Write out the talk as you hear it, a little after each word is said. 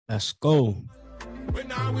Let's go. We going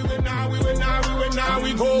back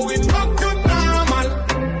to normal.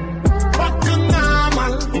 Back to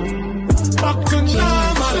normal. Back to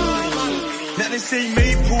normal. Now they see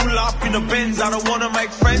me pull up in the Benz. I don't wanna make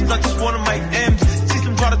friends, I just wanna make M's.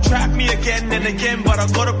 System try to trap me again and again, but I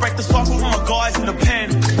gotta break the cycle for my guys in the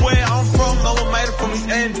pen. Where I'm from, no one made it from his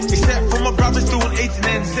end, except for my brothers doing eating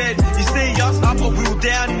and said. You see us up, but we were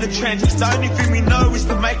down in the trench. The only thing we know is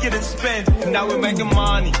to make it and spend. And now we're making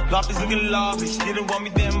money. Life is looking lovely. She didn't want me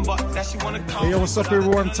then, but now she wanna come. Hey, what's up,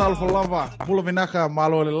 everyone? Talo for lava. Pula vinaka,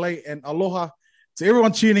 malo lelei, and aloha. To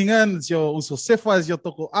everyone tuning in, it's your Uso Sefa, it's your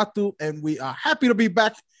Toko Atu, and we are happy to be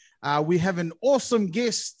back. We have an awesome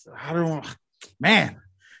guest. Man,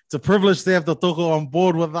 it's a privilege to have the Toko on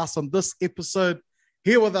board with us on this episode.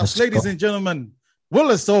 Here with us, ladies and gentlemen,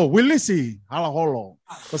 Willis Halaholo.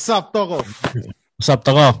 What's up, Toko? What's up,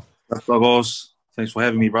 Toko? What's up, Tokos? Thanks for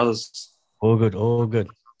having me, brothers. All good, all good.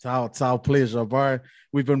 It's our pleasure, bro.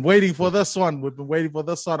 We've been waiting for this one. I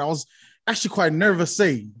was actually quite nervous,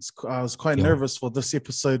 I was quite nervous for this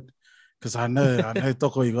episode because I know,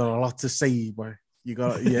 Toko, you got a lot to say, bro. You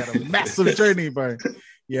had a massive journey, bro.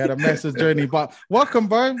 But welcome,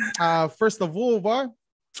 bro. First of all, bro,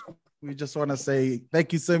 we just want to say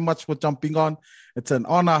thank you so much for jumping on. It's an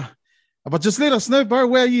honor. But just let us know, bro,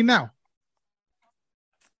 where are you now?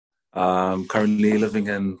 I'm currently living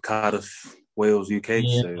in Cardiff, Wales, UK.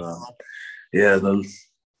 Yeah. So,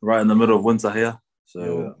 right in the middle of winter here.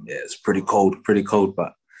 So, it's pretty cold,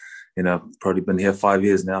 but, probably been here 5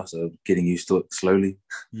 years now, so getting used to it slowly.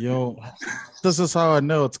 Yo, this is how I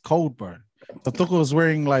know it's cold, bro. The Toko was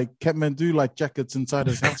wearing, Kathmandu, jackets inside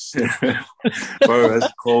his house. Bro,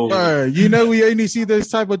 that's cold. Bro, we only see those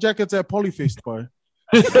type of jackets at Polyfest, bro.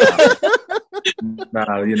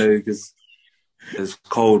 Nah, because it's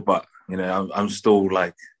cold, but, I'm still,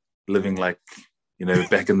 living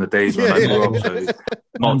back in the days when I grew up, so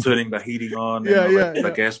not turning the heating on,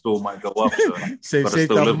 the gas bill might go up. So save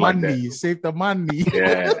the money.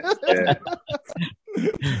 Yeah.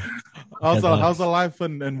 How's the life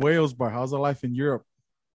in Wales, bro? How's the life in Europe?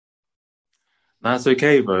 Nah, it's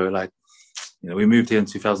okay, bro. We moved here in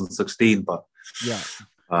 2016, but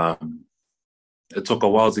it took a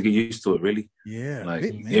while to get used to it, really. Yeah,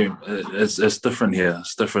 it's different here.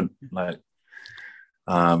 It's different,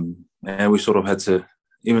 and we sort of had to,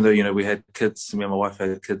 even though, we had kids, me and my wife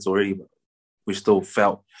had kids already, but we still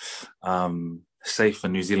felt safe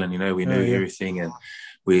in New Zealand, we knew everything, and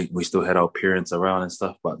we still had our parents around and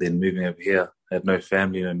stuff, but then moving over here, had no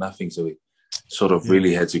family, nothing, so we sort of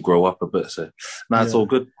really had to grow up a bit. So, it's all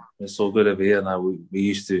good. It's all good over here. Now we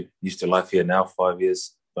used to life here now, 5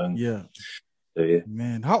 years. So,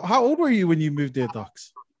 Man, how old were you when you moved there,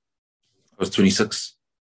 Docs? I was 26.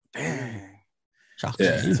 Dang.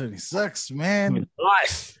 Yeah. 26, man.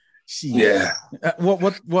 Life. Yeah.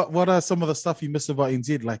 What are some of the stuff you miss about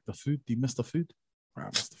NZ? Like the food? Do you miss the food? I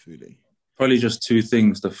miss the food, eh? Probably just two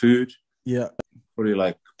things: the food. Yeah.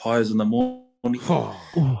 Probably pies in the morning.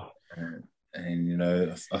 And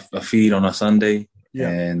a feed on a Sunday. Yeah.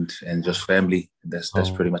 And just family.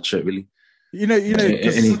 That's pretty much it, really.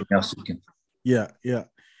 Anything else you can. Yeah.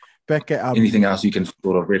 Back at anything else you can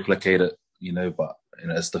sort of replicate it, but.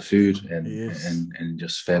 It's the food and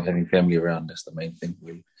just having family around. That's the main thing,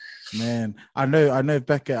 really. Man, I know.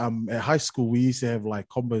 Back at high school, we used to have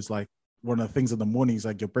combos. One of the things in the mornings,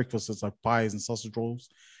 your breakfast is pies and sausage rolls.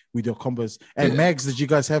 We do combos. And Mags, did you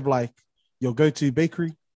guys have your go-to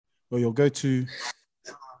bakery or your go-to?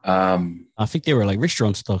 I think they were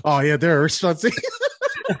restaurants though. Oh yeah, there are restaurants.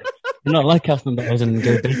 Not like us members and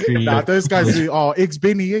go bakery. Nah, those guys do eggs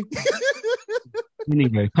Benny. Eh?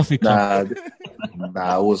 Coffee club.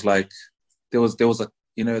 Nah, it was there was a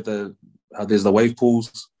there's the wave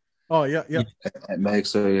pools. Oh yeah. At Meg,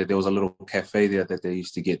 so there was a little cafe there that they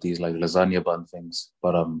used to get these lasagna bun things.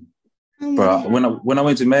 But bro, when I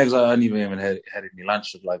went to Meg's, I hadn't even had any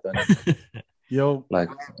lunch that. Yo,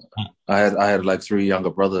 I had 3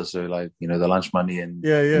 younger brothers, so the lunch money and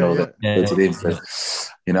that to them. So,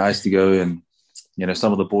 I used to go and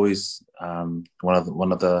some of the boys, one of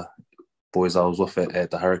the boys I was with at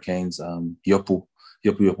the Hurricanes, Yopu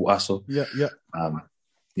Aso. Yeah.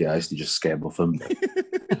 I used to just scam off him.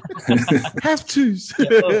 Have tos.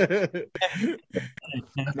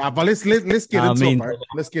 But let's get into it, bro.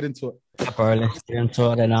 Let's get into it. Bro, let's get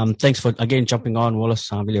into it. And thanks for again jumping on, Willis.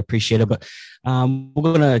 I really appreciate it. But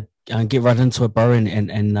we're gonna get right into it, bro.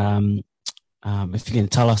 And if you can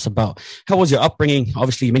tell us about how was your upbringing.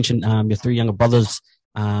 Obviously, you mentioned your 3 younger brothers.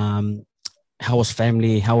 How was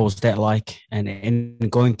family? How was that like? And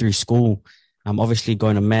going through school, Obviously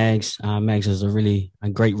going to Mags. Mags is a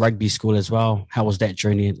great rugby school as well. How was that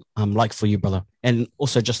journey like for you, brother? And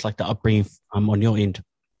also just like the upbringing on your end.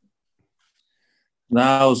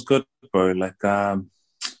 No, it was good, bro. Like, I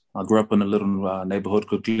grew up in a little neighborhood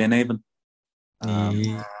called Glenhaven.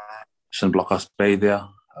 Shinblockhurst Bay there.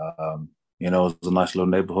 You know, it was a nice little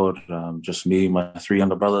neighborhood. Just me, my 3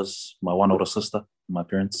 younger brothers, my 1 older sister, my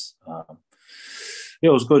parents. Yeah,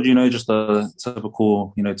 it was good, you know, just a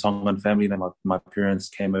typical, you know, Tongan family. Then my parents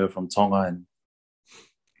came over from Tonga and,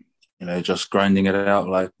 you know, just grinding it out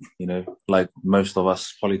like, you know, like most of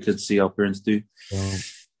us probably kids see our parents do. Yeah.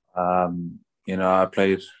 You know, I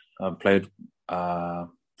played for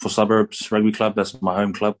Suburbs Rugby Club. That's my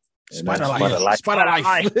home club. Spider Life. Yeah,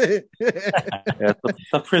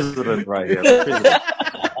 the president right here. The president.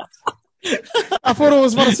 I thought it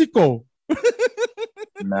was Marasico.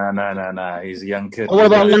 Nah. He's a young kid. What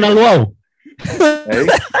about Ngana Luau? Hey?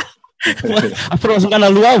 I thought it was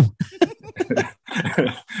Ngana Luau.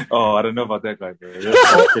 Oh, I don't know about that guy, bro. That's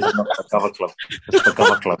the cover club. It's the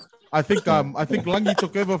cover club. I think Langi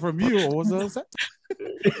took over from you, or was that?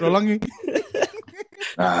 Langi?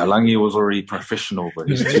 Langi was already professional, but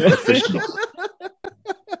he's too professional.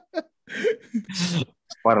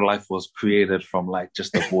 Spider Life was created from like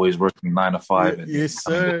just the boys working 9 to 5. And yes,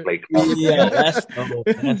 sir. Yeah, that's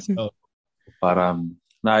dope. But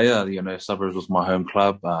yeah, you know, Suburbs was my home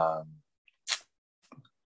club.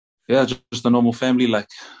 Yeah, just a normal family. Like,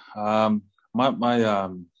 my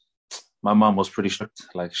mum was pretty strict.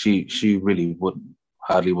 Like, she really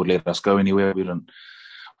hardly would let us go anywhere.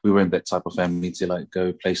 We weren't that type of family to like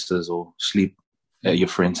go places or sleep at your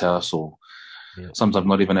friend's house or sometimes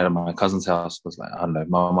not even at my cousin's house. Because like, I don't know,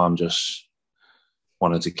 my mum just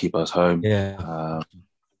wanted to keep us home. Yeah.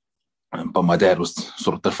 But my dad was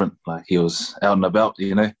sort of different. Like, he was out and about,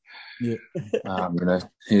 you know. Yeah. You know,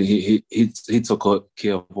 he took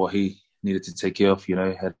care of what he needed to take care of. You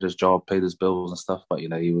know, had his job, paid his bills and stuff. But you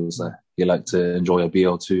know, he liked to enjoy a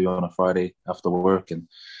BL2 on a Friday after work and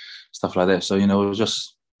stuff like that. So you know,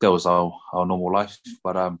 that was our normal life.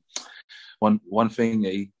 But one thing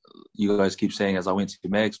that you guys keep saying is I went to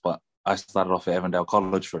Mags, but I started off at Avondale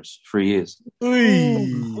College for 3 years. Yeah.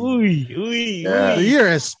 You're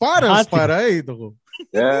a spider, eh?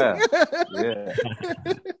 Yeah.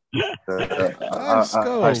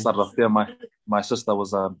 I started off there. My sister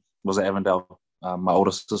was at Avondale, my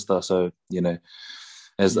older sister. So you know,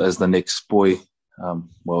 as the next boy,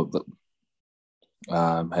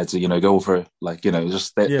 had to, you know, go for like, you know,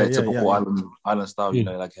 just that typical island style. You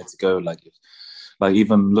know, like had to go like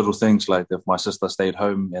even little things like if my sister stayed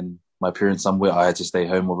home and my parents somewhere, I had to stay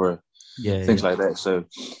home with her. Things like that. So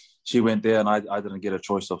she went there, and I didn't get a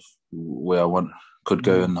choice of where I could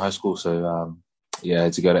go in high school. So I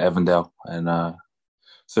had to go to Avondale, and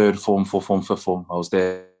 3rd form, 4th form, 5th form, I was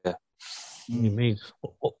there. You mean?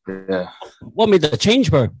 Yeah. What made the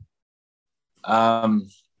change, bro? It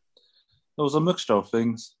was a mixture of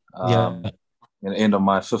things. In the end of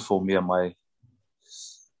my 5th form year,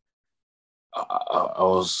 I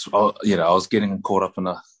was getting caught up in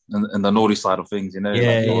the naughty side of things, you know.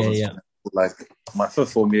 Like my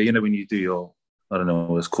 5th form year, you know, when you do your, I don't know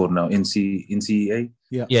what it's called now, NCEA.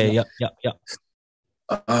 Yeah.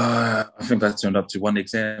 I think I turned up to 1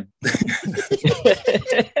 exam.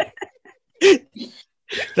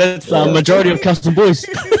 That's the majority of custom boys.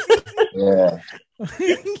 Yeah,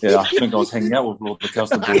 I think I was hanging out with all the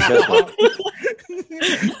custom boys.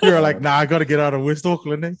 You're like, nah, I got to get out of West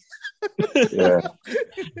Auckland, eh? Yeah,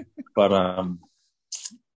 but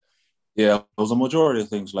it was a majority of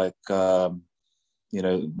things like you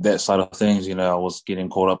know, that side of things. You know, I was getting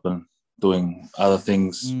caught up in doing other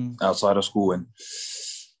things outside of school, and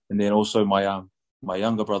then also my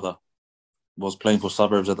younger brother was playing for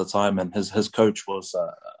Suburbs at the time, and his coach was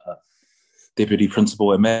a deputy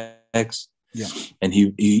principal at Mags. Yeah, and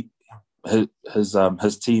his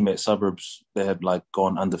team at Suburbs, they had like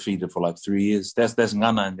gone undefeated for like 3 years. That's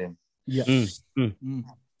Ngana and them. Yeah.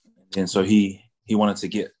 And so he wanted to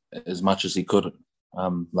get as much as he could,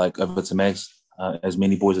 like over to Mags, as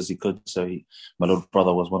many boys as he could. So my little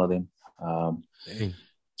brother was one of them.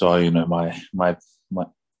 So you know,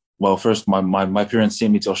 first my parents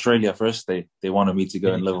sent me to Australia first. They wanted me to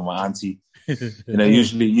go and live with my auntie. You know,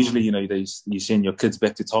 usually you know, you send your kids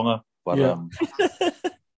back to Tonga, but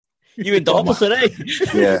you went the opposite, eh?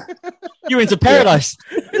 Yeah. You went to paradise.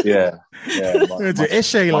 Yeah. To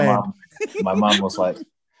Eshe land. My mum was like,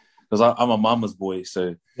 because I'm a mama's boy,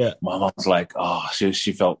 so my mum was like, oh,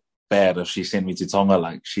 she felt bad if she sent me to Tonga.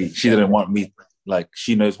 Like she didn't want me. Like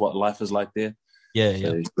she knows what life is like there.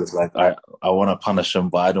 So it was like, I want to punish him,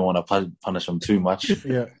 but I don't want to punish him too much.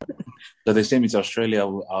 Yeah. So they sent me to Australia.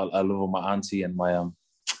 I live with my auntie and my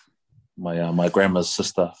grandma's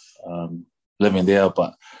sister, living there.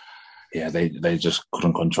 But yeah, they just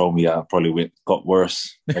couldn't control me. I probably got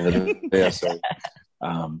worse over there. So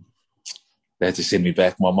they had to send me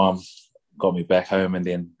back. My mum got me back home, and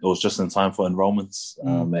then it was just in time for enrollments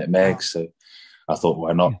at MAG. So I thought,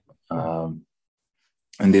 why not?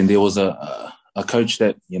 And then there was a coach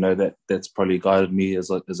that that's probably guided me as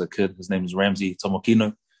a kid. His name is Ramsey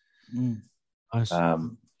Tomokino. Nice.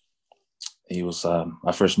 He was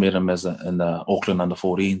I first met him in the Auckland under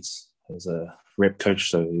 14s as a rep coach.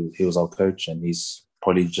 So he was our coach, and he's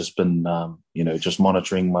probably just been just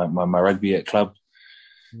monitoring my rugby at club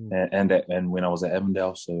and when I was at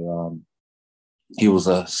Avondale. So he was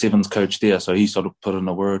a sevens coach there, so he sort of put in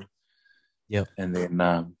a word. Yeah. And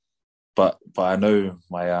then but I know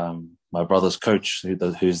my brother's coach,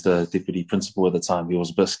 who's the deputy principal at the time, he was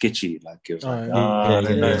a bit sketchy. Like he was I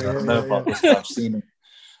don't know about this.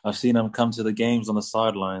 I've seen him come to the games on the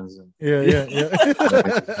sidelines. And,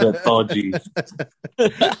 a bit dodgy.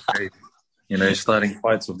 Starting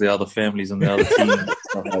fights with the other families and the other teams and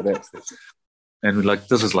stuff like that. And like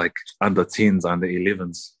this is like under 10s, under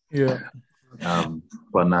 11s. Yeah.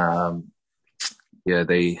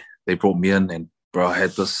 They brought me in, and bro, I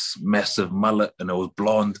had this massive mullet and it was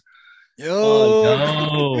blonde. Yo.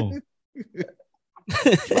 Oh, no.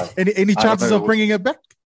 Like, any chances of bringing it back?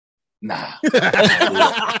 Nah.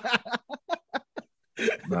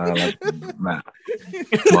 Nah.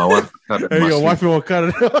 My wife cut it. Your wife will cut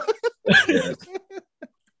it. Yeah.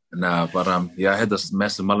 Nah, but I had this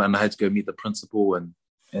massive mullet, and I had to go meet the principal and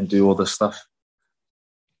do all this stuff.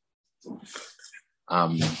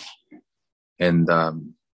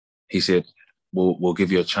 He said, "We'll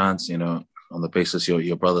give you a chance, on the basis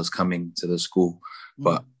your brother's coming to the school,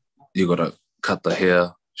 but you gotta cut the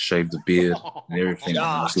hair, shave the beard, and everything." And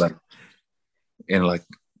I was like,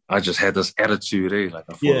 I just had this attitude, like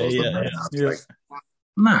I thought I was the man. I was like,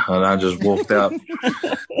 nah, and I just walked out.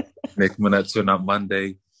 Next minute, turned up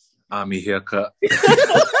Monday, army haircut.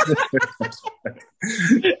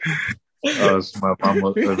 My mum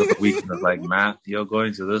was over the weekend was like, "Matt, you're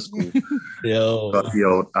going to this school." Yo. Got the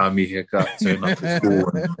old army haircut, turned up to school,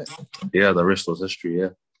 and the rest was history. Yeah,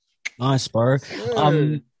 nice, bro.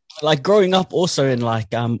 Like growing up, also in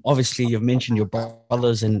obviously you've mentioned your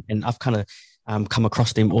brothers, and I've kind of come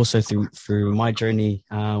across them also through my journey.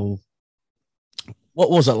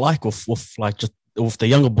 What was it like with the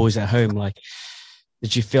younger boys at home? Like,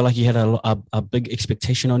 did you feel like you had a big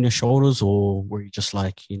expectation on your shoulders, or were you just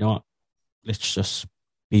like, you know what, let's just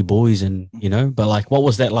be boys and, but like, what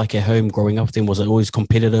was that like at home growing up with them? Was it always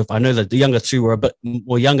competitive? I know that the younger two were a bit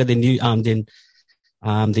more younger than you,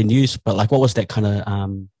 than you, but like, what was that kind of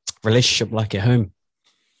relationship like at home?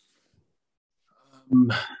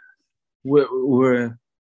 We're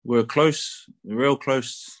close, real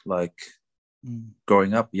close, like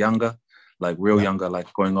growing up younger, like real younger,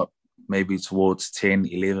 like going up maybe towards 10,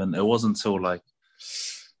 11. It wasn't until like,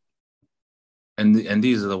 and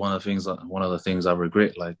these are one of the things I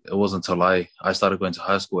regret. Like, it wasn't until I started going to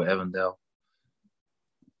high school at Avondale,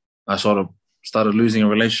 I sort of started losing a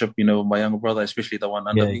relationship, with my younger brother, especially the one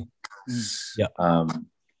under me. Yeah.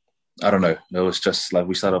 I don't know. It was just like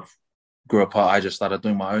we sort of grew apart. I just started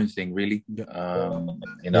doing my own thing, really. I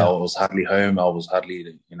was hardly home. I was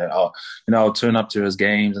hardly, I'll turn up to his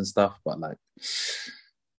games and stuff, but like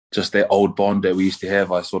just that old bond that we used to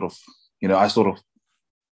have, I sort of,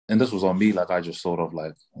 and this was on me. Like, I just sort of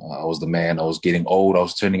like, I was the man. I was getting old. I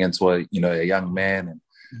was turning into a young man, and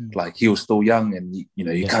like he was still young, and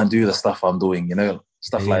you can't do the stuff I'm doing,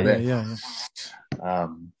 stuff like that.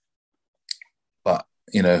 But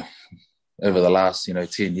over the last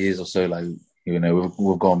 10 years or so, like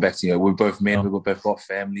we've gone back to we're both men. We've both got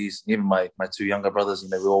families. Even my two younger brothers,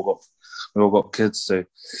 we all got kids. So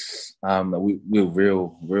we're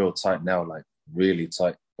real tight now, like really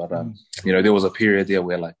tight. But there was a period there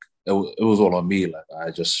where like it was all on me. Like, I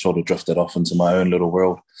just sort of drifted off into my own little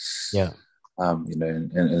world. Yeah. And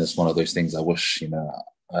it's one of those things I wish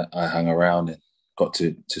I hung around and got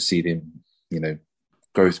to see them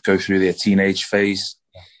go through their teenage phase,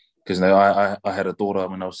 because I had a daughter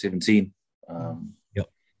when I was 17.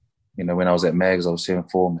 When I was at Mags, I was 7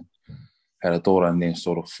 form, and had a daughter, and then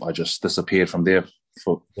sort of I just disappeared from there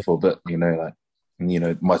for a bit.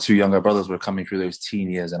 My two younger brothers were coming through those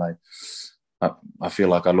teen years, and I feel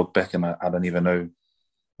like I look back and I don't even know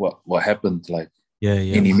what happened. Like,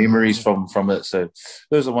 any memories from it. So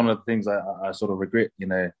those are one of the things I sort of regret.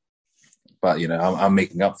 But I'm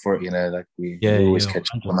making up for it. Like we always catch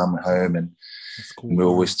up when I'm at home, and we're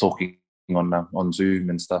always talking on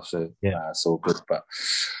Zoom and stuff. So it's all good. But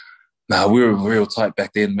Nah, we were real tight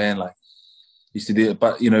back then, man. Like, used to do it,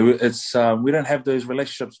 but it's we don't have those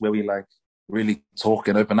relationships where we like really talk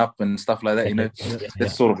and open up and stuff like that.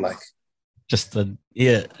 It's sort of like just the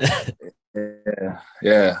yeah.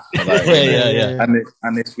 Yeah. Like, yeah.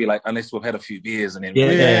 Unless we've had a few beers and then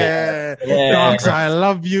Dogs, I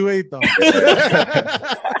love you, dog.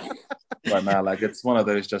 But now, like, it's one of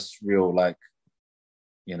those just real like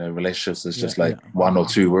relationships. It's just like one or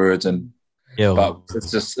two words, and but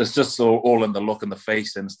it's just all in the look and the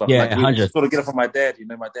face and stuff. Yeah, like we sort of get it from my dad.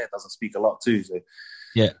 My dad doesn't speak a lot too, so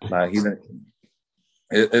like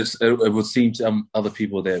it would seem to other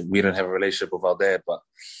people that we don't have a relationship with our dad, but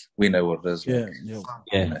we know what it is.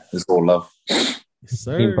 It's all love. Yes,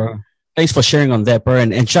 sir. Bro. Thanks for sharing on that, bro,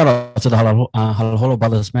 and shout out to the Halaholo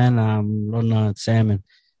brothers, man. Ron, Sam,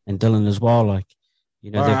 and Dylan as well. Like,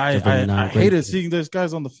 I hated seeing those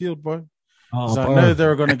guys on the field, bro. I know they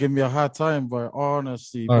were gonna give me a hard time, but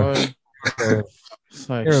honestly, bro, it's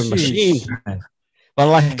like, you're a machine. But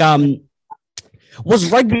like,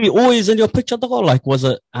 was rugby always in your picture, though? Like, was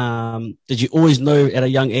it? Did you always know at a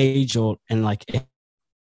young age, and like,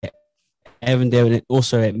 Evan there, and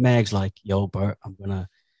also at Mags, like, yo, bro, I'm gonna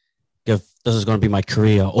this is gonna be my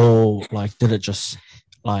career, or like, did it just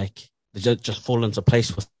fall into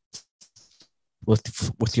place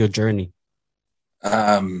with your journey?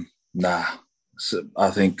 Nah. So I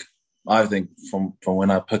think from when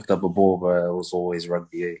I picked up a ball, bro, it was always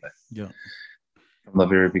rugby. From the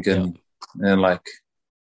very beginning, and like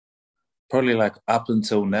probably like up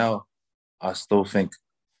until now, I still think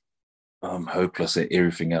I'm hopeless at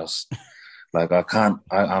everything else. Like I can't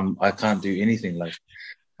do anything. Like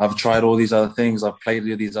I've tried all these other things. I've played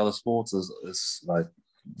these other sports. It's like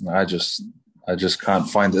I just can't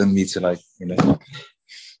find it in me to like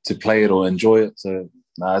to play it or enjoy it. So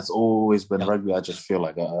it's always been rugby. I just feel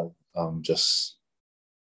like I'm just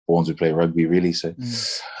born to play rugby, really. So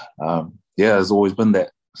it's always been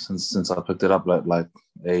that since I picked it up like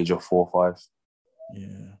age of 4 or 5.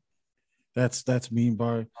 Yeah, that's mean,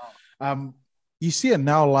 bro. You see it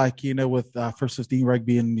now, like with First 15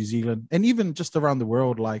 rugby in New Zealand and even just around the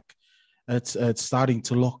world. Like it's starting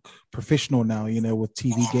to look professional now. With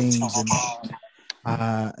TV games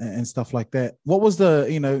and stuff like that. What was the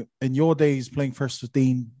in your days playing First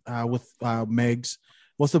 15 with Megs?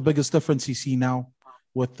 What's the biggest difference you see now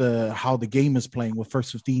with how the game is playing with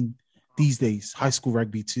First 15 these days, high school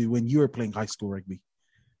rugby to when you were playing high school rugby?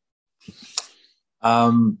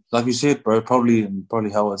 Like you said, bro, probably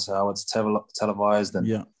how it's televised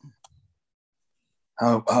and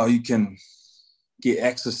how you can get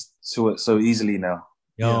access to it so easily now.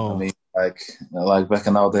 I mean, like back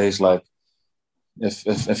in our days, like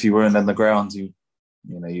if you weren't in the ground, you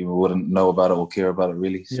wouldn't know about it or care about it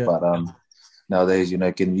really. But nowadays, you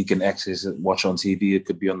can access it, watch on TV. It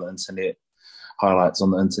could be on the internet, highlights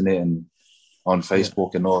on the internet and on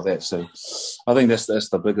Facebook and all that. So I think that's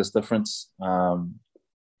the biggest difference. For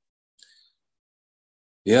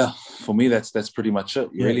me, that's pretty much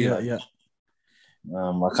it. Really, I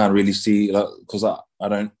can't really see because I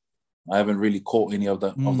haven't really caught any of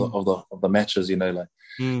the matches.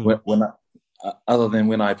 When other than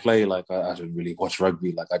when I play, like I don't really watch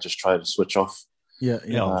rugby. Like I just try to switch off. Because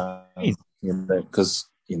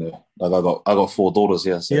like I got 4 daughters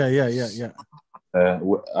here. So,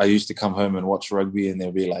 I used to come home and watch rugby, and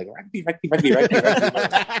they'll be like, rugby. And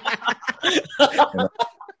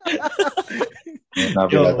I'll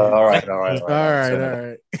be like, all right.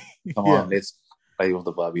 Come on, let's play with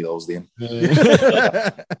the Barbie dolls then.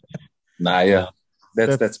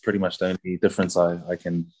 That's pretty much the only difference I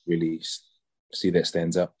can really see that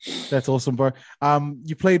stands out. That's awesome, bro.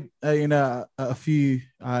 You played a few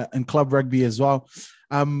in club rugby as well.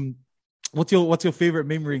 What's your favorite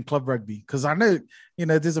memory in club rugby? Because I know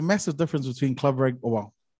there's a massive difference between club rugby.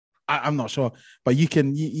 Well, I'm not sure, but you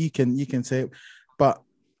can say it. But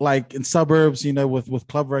like in suburbs, with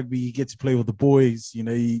club rugby, you get to play with the boys.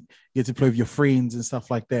 You get to play with your friends and stuff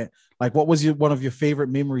like that. Like, what was one of your favorite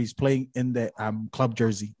memories playing in that club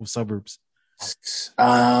jersey with suburbs?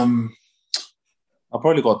 I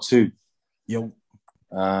probably got 2. Yo.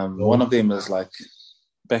 One of them is like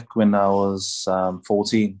back when I was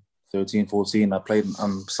 13, 14, I played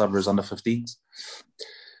on suburbs under 15s.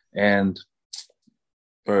 And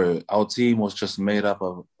bro, our team was just made up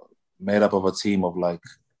of a team of like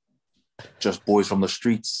just boys from the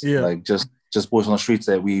streets. Like just boys on the streets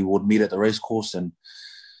that we would meet at the race course and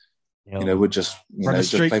we'd just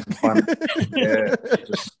just play for fun.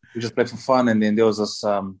 We just played for fun. And then there was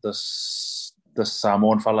this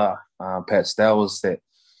Samoan fella, Pat Stowers, that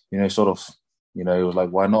sort of you know, he was like,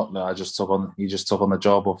 why not? No, he just took on the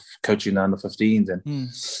job of coaching the under-15s, and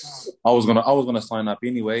I was gonna sign up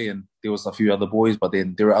anyway. And there was a few other boys, but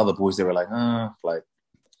then there were other boys. They were like,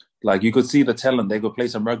 like you could see the talent. They could play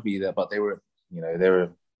some rugby there, but they weren't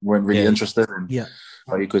really interested. And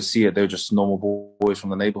but you could see it. They were just normal boys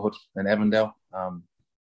from the neighborhood in Avondale.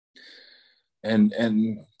 And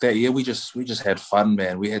that year we just had fun,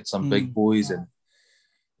 man. We had some big boys, and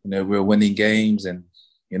you know, we were winning games, and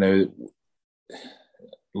you know,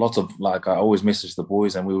 lots of, like, I always message the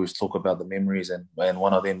boys, and we always talk about the memories. And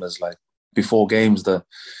one of them is like, before games, there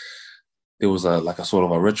was a sort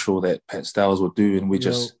of a ritual that Pat Stowers would do, and we're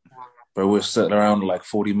sitting around like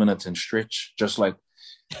 40 minutes and stretch, just like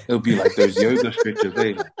it would be like those yoga stretches,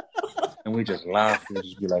 eh? And we just laugh. We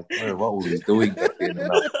just be like, "Oh, what were we doing back then?"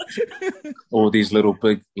 And all these little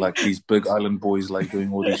these big island boys, like,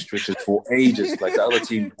 doing all these stretches for ages, like the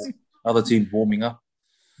other team warming up,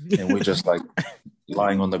 and we're just like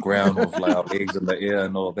lying on the ground with like our legs in the air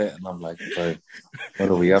and all that. And I'm like, "So, what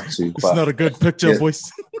are we up to?" It's not a good picture,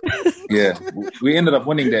 boys. Yeah, we ended up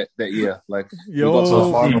winning that year. Like, we got to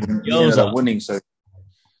the final, and we ended up winning. So it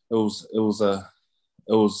was a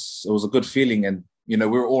good feeling. And you know,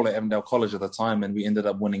 we were all at Avondale College at the time, and we ended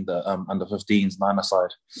up winning the under-15s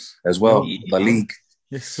nine-a-side as well, the league.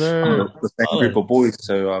 Yes, sir. The same group of boys.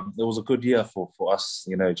 So it was a good year for us.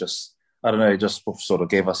 You know, just sort of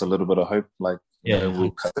gave us a little bit of hope. Like, you know,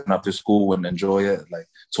 we'll come up to school and enjoy it, like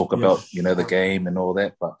talk about, you know, the game and all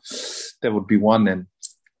that. But that would be one. And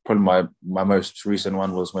probably my most recent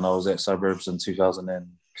one was when I was at Suburbs in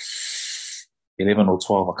 2011 or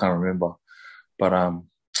 12. I can't remember. But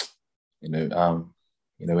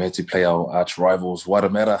we had to play our arch rivals,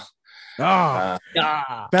 Wairarapa.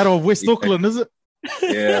 Battle of West Auckland, is it?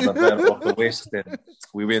 Yeah, the Battle of the West. And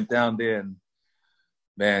we went down there, and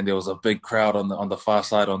man, there was a big crowd on the far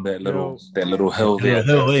side on that little hill there.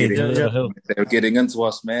 They were getting into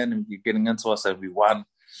us, man, and we won.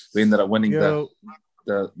 We ended up winning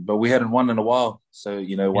but we hadn't won in a while. So,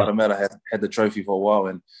 you know, Wairarapa had the trophy for a while,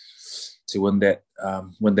 and to win that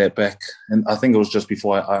back, and I think it was just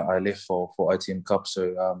before I left for ITM Cup.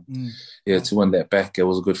 So to win that back, it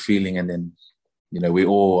was a good feeling. And then, you know, we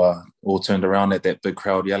all turned around at that big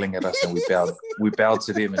crowd yelling at us, and we bowed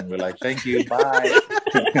to them, and we're like, "Thank you, bye."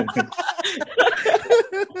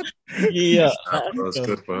 Yeah, it was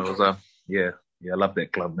good, bro. It was I love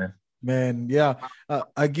that club, man. Man, yeah.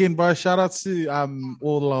 Again, bro, shout out to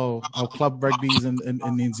all our club rugbies in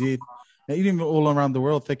NZ. Even all around the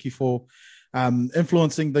world. Thank you for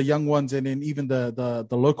influencing the young ones, and then even the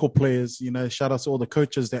local players. You know, shout out to all the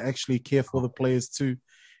coaches that actually care for the players too,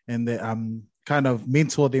 and that kind of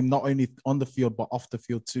mentor them not only on the field but off the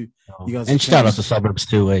field too. You guys, and shout out to Suburbs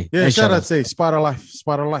too, eh? Yeah, shout out to Spider Life.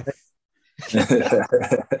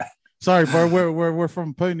 Sorry, bro, we're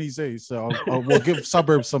from Ponies, eh? So we'll give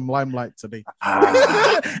Suburbs some limelight today.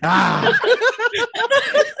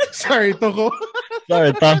 Sorry, Toko.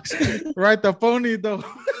 Sorry, thanks. Right, the pony though.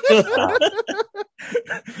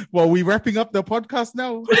 Well, we wrapping up the podcast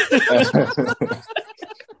now.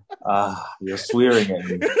 You're swearing at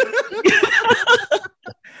me.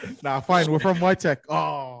 Nah, fine. We're from Waitek.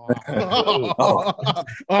 Oh.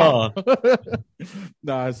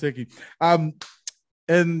 Nah, it's tricky. And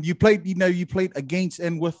you played against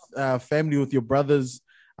and with family, with your brothers,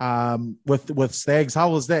 with Stags.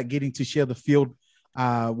 How was that, getting to share the field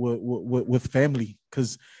with family?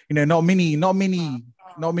 Because, you know, not many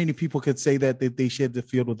people could say that they shared the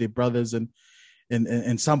field with their brothers and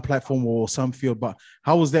in some platform or some field. But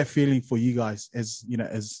how was that feeling for you guys, as you know,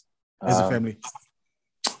 as a family?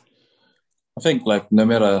 I think, like, no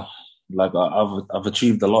matter, like, I've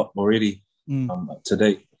achieved a lot already to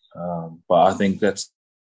date, but I think that's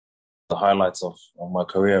the highlights of my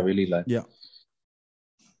career, really. Like, you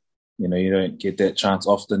know, you don't get that chance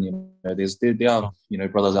often. You know, there are, you know,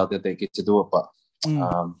 brothers out there that get to do it, but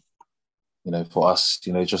you know, for us,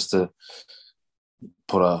 you know, just to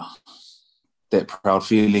put that proud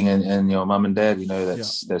feeling in your mum and dad, you know,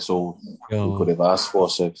 that's all we could have asked for.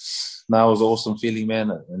 So now it was an awesome feeling,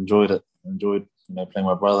 man. I enjoyed it. You know, playing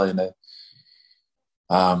my brother. You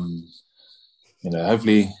know,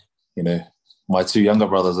 hopefully, you know, my two younger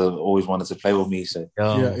brothers have always wanted to play with me. So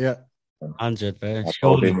 100, man. I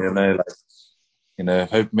told him, you know, like, you know,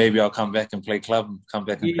 hope maybe I'll come back and play club, come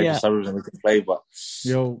back and play for Suburbs, and we can play. But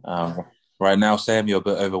right now, Sam, you're a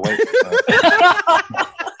bit overweight.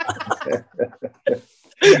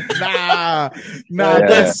 Nah,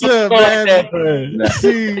 that's it, man.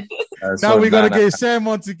 See, now we gotta get Sam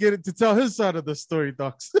on to tell his side of the story,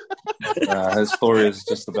 Docs. His story is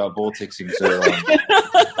just about vortexing. So,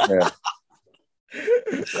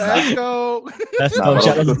 Let's go. Let's go.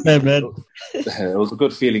 Shout out to them, man. It was a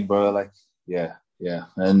good feeling, bro. Like, yeah.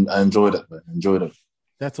 And I enjoyed it, man. Enjoyed it.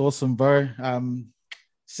 That's awesome, bro.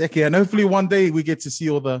 Seki, and hopefully one day we get to see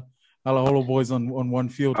all the Halaholo boys on one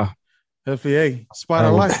field. Hopefully, hey,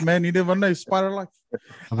 Spider Life, man. You never know, Spider Life.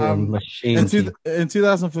 In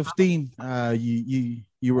 2015,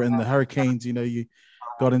 you were in the Hurricanes. You know, you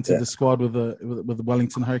got into the squad with the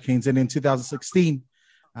Wellington Hurricanes, and in 2016,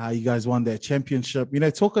 you guys won that championship. You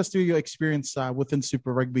know, talk us through your experience within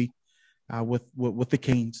Super Rugby with the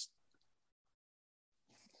Canes.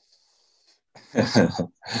 It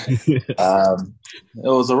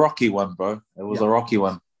was a rocky one, bro. It was a rocky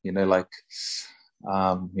one. You know, like,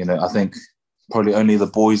 you know, I think probably only the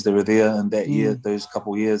boys that were there in that year, those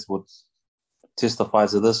couple of years, would testify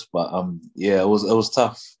to this. But yeah, it was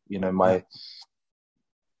tough. You know,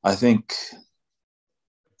 I think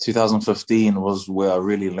 2015 was where I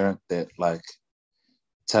really learned that, like,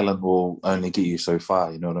 talent will only get you so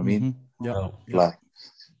far. You know what I mean? Yeah. Like,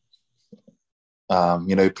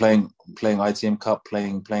 you know, playing ITM Cup,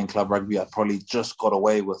 playing club rugby, I probably just got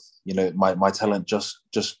away with, you know, my talent just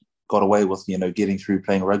got away with, you know, getting through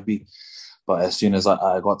playing rugby. But as soon as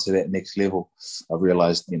I got to that next level, I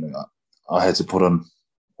realized, you know, I had to put on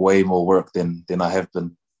way more work than I have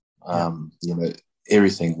been. You know,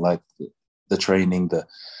 everything, like the training,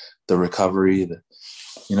 the recovery,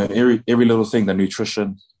 you know, every little thing, the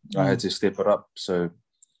nutrition, I had to step it up. So,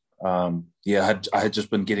 yeah, I had just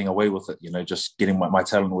been getting away with it, you know, just getting my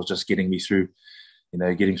talent was just getting me through, you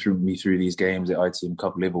know, through these games at ITM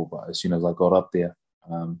Cup level. But as soon as I got up there,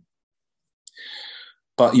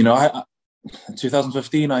 but you know, in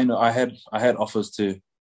 2015, I had offers to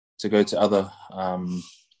go to other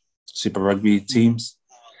Super Rugby teams,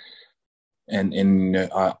 and you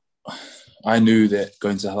know, I knew that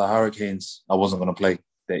going to the Hurricanes, I wasn't going to play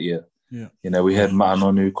that year. Yeah. You know, we had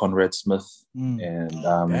Ma'anonu, Conrad Smith,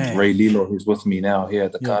 and Ray Lilo, who's with me now here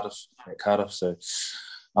at Cardiff. So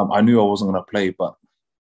I knew I wasn't going to play, but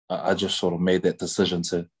I just sort of made that decision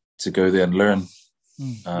to go there and learn.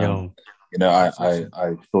 You know,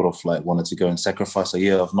 I sort of like wanted to go and sacrifice a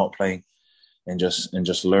year of not playing and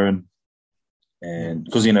just learn. And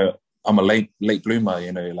because, you know, I'm a late bloomer,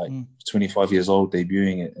 you know, like 25 years old,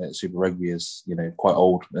 debuting at Super Rugby is, you know, quite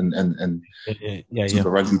old and Super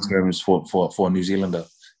Rugby terms for a New Zealander,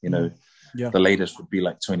 you know. The latest would be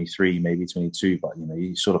like 23, maybe 22, but, you know,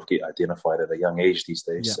 you sort of get identified at a young age these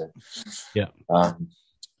days.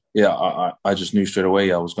 I just knew straight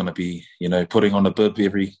away I was going to be, you know, putting on a bib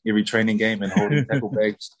every training game and holding tackle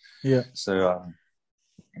bags. So,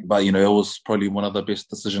 but, you know, it was probably one of the best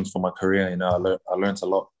decisions for my career. You know, I learned a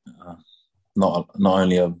lot, not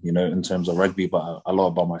only, you know, in terms of rugby, but a lot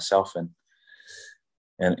about myself and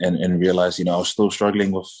realized, you know, I was still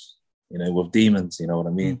struggling with, you know, with demons, you know what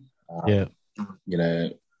I mean? You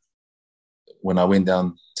know, when I went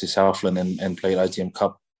down to Southland and played ITM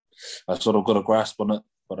Cup, I sort of got a grasp on it.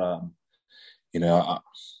 But, you know,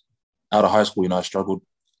 out of high school, you know, I struggled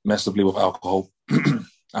massively with alcohol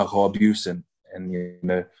abuse and, you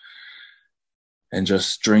know, and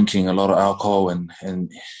just drinking a lot of alcohol and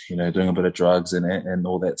you know, doing a bit of drugs and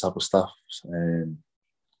all that type of stuff. And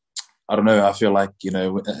I don't know, I feel like, you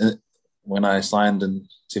know, when I signed in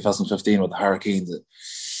 2015 with the Hurricanes,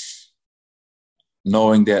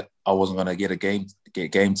 knowing that I wasn't going to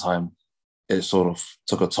get game time, it sort of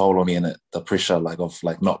took a toll on me, and the pressure of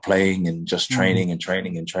not playing and just training and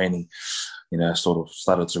training, you know, sort of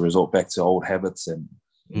started to resort back to old habits and,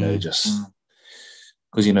 you know, just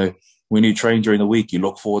because, you know, when you train during the week, you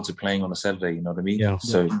look forward to playing on a Saturday, you know what I mean?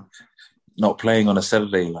 So not playing on a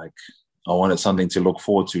Saturday, like, I wanted something to look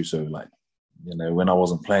forward to. So, like, you know, when I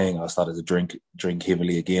wasn't playing, I started to drink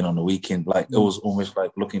heavily again on the weekend. Like, it was almost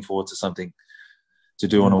like looking forward to something to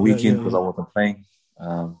do on a weekend because I wasn't playing.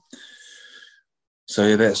 So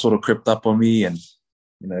yeah, that sort of crept up on me, and,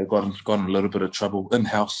 you know, got in a little bit of trouble in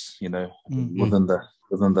house, you know, within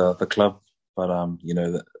the club. But you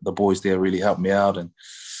know, the boys there really helped me out, and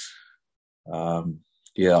I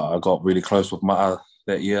got really close with Ma'a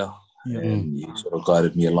that year, and he sort of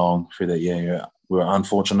guided me along through that year. Yeah, we were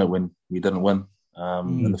unfortunate when we didn't win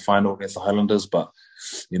in the final against the Highlanders, but,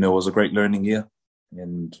 you know, it was a great learning year.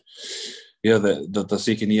 And yeah, the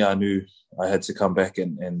second year I knew I had to come back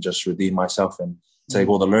and just redeem myself and take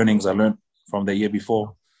all the learnings I learned from the year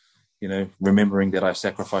before, you know, remembering that I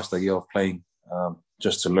sacrificed a year of playing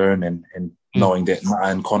just to learn and knowing that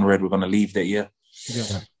Ma'a and Conrad were going to leave that year.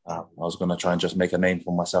 I was going to try and just make a name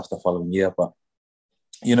for myself the following year. But,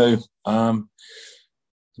 you know,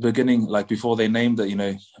 beginning, like, before they named it, you know,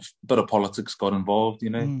 a bit of politics got involved, you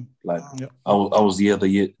know. I was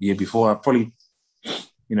the year before. I probably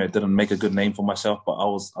didn't make a good name for myself, but I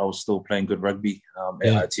was still playing good rugby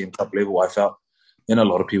at ITM Cup level. I felt, and a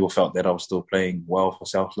lot of people felt that I was still playing well for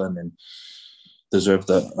Southland and deserved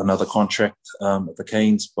another contract at the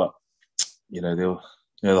Canes. But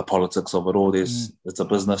the politics of it all. It's a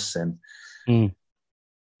business, and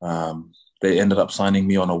they ended up signing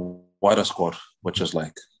me on a wider squad, which is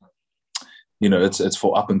like, it's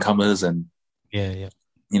for up and comers and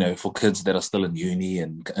for kids that are still in uni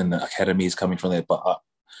and the academies coming from there. But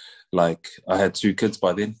I had 2 kids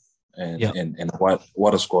by then, and a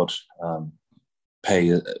wider squad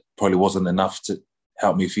pay probably wasn't enough to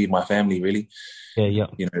help me feed my family, really.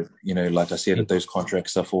 Like I said, those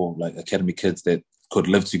contracts are for like academy kids that could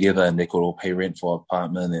live together and they could all pay rent for an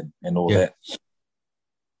apartment and all that,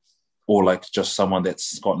 or like just someone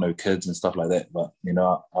that's got no kids and stuff like that. But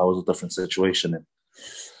I was a different situation, and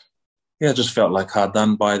it just felt like hard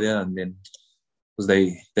done by there. And then because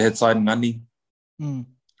they had signed Ngani, who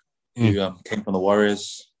came from the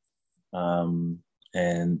Warriors, and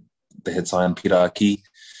they had signed Peter Aki.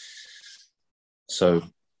 So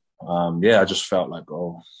I just felt like,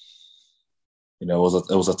 it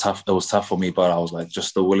was tough for me, but I was like just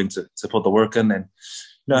still willing to put the work in. And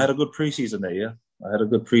I had a good preseason that year. I had a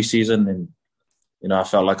good preseason, and I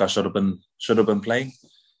felt like I should have been playing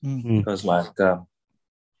because I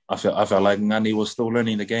felt like Ngani was still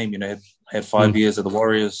learning the game. Had 5 years at the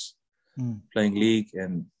Warriors playing league,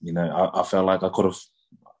 and I felt like I could have.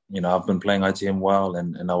 I've been playing ITM well,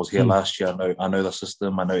 and I was here last year. I know the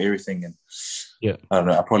system. I know everything, and I don't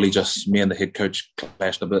know. I probably just me and the head coach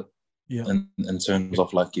clashed a bit. In terms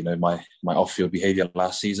of like my off-field behaviour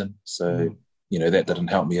last season, so that didn't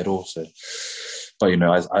help me at all. So, but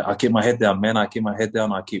I kept my head down, man. I kept my head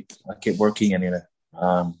down. I kept working, and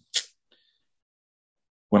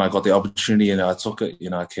when I got the opportunity, I took it.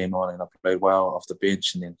 I came on and I played well off the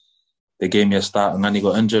bench, and then they gave me a start. And Ngani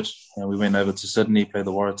got injured, and we went over to Sydney, played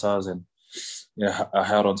the Waratahs, and I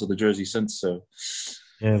held on to the jersey since. So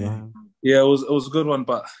it was a good one,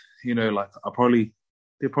 but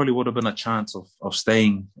there probably would have been a chance of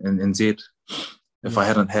staying in Z if I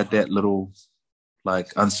hadn't had that little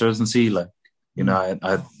like uncertainty. Like,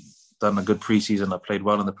 I'd done a good preseason. I played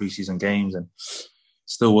well in the preseason games and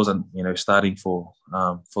still wasn't, starting for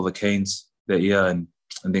the Canes that year. And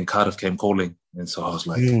then Cardiff came calling. And so I was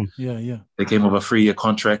like, they came with a 3-year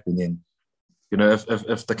contract. And then,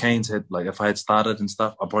 if the Canes had, like, if I had started and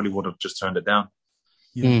stuff, I probably would have just turned it down.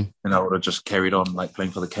 And I would have just carried on like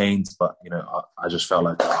playing for the Canes, but I just felt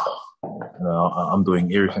like I'm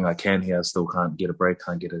doing everything I can here. I still can't get a break,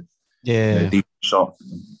 can't get a deep shot,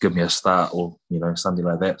 give me a start or something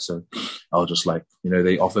like that. So I was just like,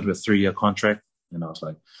 they offered a 3-year contract, and I was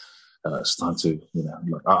like, it's time to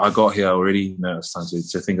like, I got here already. It's time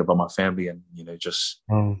to think about my family and just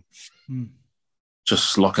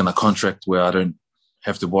lock in a contract where I don't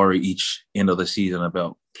have to worry each end of the season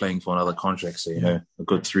about playing for another contract. So, a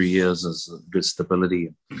good 3 years is a good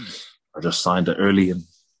stability. I just signed it early and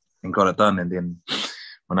got it done. And then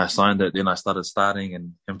when I signed it, then I started starting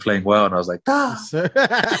and playing well. And I was like,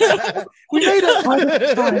 we made it.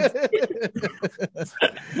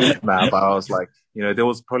 But I was like, there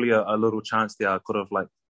was probably a little chance there I could have like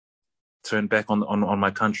turned back on my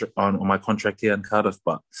contract here in Cardiff,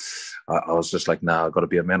 but I was just like, I got to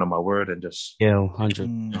be a man of my word and just 100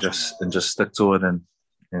 and just stick to it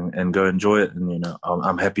and go enjoy it. And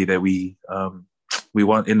I'm happy that we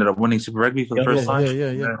ended up winning Super Rugby for the first time.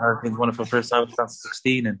 Hurricanes won it for the first time in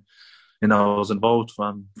 2016, and I was involved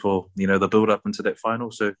for the build up into that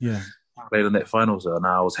final. So I played in that final, so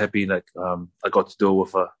now I was happy. Like I got to deal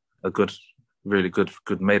with a good, really good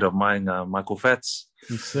mate of mine, Michael Fats.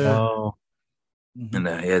 Yes, sir. And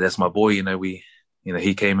that's my boy.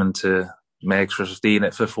 He came into Mags for 15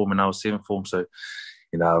 at 5th form, and I was 7th form. So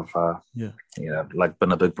I've like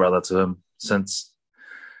been a big brother to him since.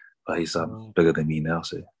 But he's bigger than me now.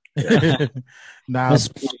 So now,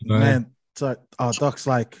 man, Doc's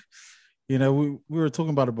like, we were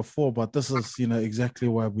talking about it before, but this is exactly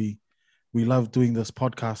why we love doing this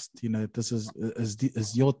podcast. This is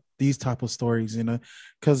these type of stories.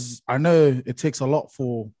 Because I know it takes a lot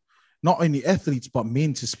for not only athletes but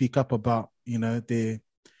men to speak up about the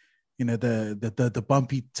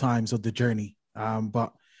bumpy times of the journey.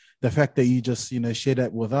 But the fact that you just share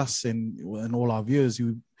that with us and all our viewers,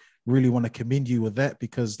 we really want to commend you with that,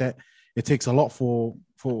 because that it takes a lot for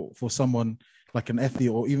someone like an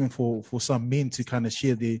athlete, or even for some men to kind of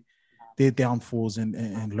share their downfalls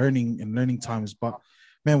and learning times. But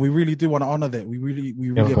man, we really do want to honor that. We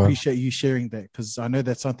really appreciate you sharing that, because I know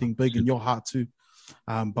that's something big in your heart too.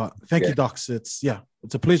 But thank you, Docs. It's a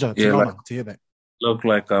pleasure. It's an honor to hear that. Look,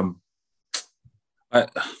 like I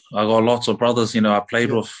got lots of brothers, I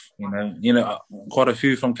played with, quite a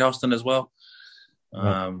few from Kelston as well.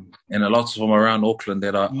 And a lot of them around Auckland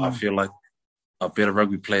that I feel like are better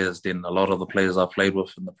rugby players than a lot of the players I played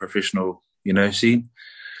with in the professional, scene.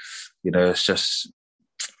 It's just,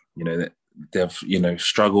 they've,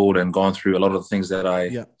 struggled and gone through a lot of the things that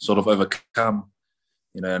I sort of overcome,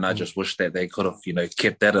 and I just wish that they could have,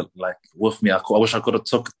 kept that like with me. I wish I could have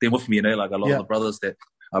took them with me, like a lot of the brothers that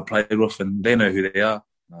I played with, and they know who they are.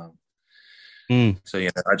 So,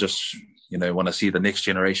 I just, want to see the next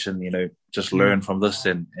generation, just learn from this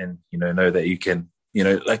and know that you can,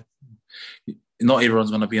 like, not everyone's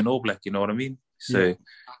going to be an All Black, you know what I mean? So,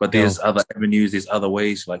 but there's other avenues, there's other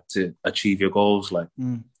ways, like, to achieve your goals. Like,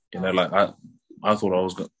 like I thought I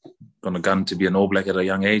was going to gun to be an All Black at a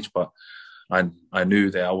young age, but I knew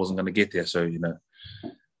that I wasn't going to get there. So,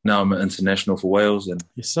 now I'm an international for Wales. And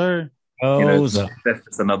yes, sir. That's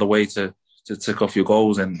just another way to tick off your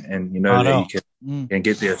goals and that you can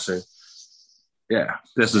get there. So, yeah,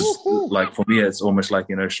 this is like, for me, it's almost like,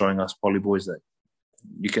 showing us poly boys that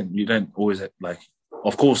you don't always like,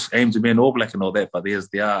 of course, aim to be an All Black and all that, but there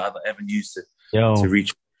are other avenues to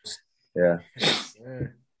reach. Yeah.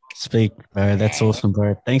 Speak, bro. That's awesome,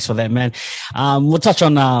 bro. Thanks for that, man. We'll touch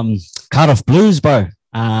on Cardiff Blues, bro.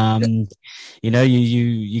 You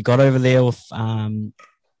got over there with and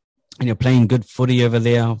you're playing good footy over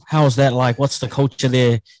there. How was that like? What's the culture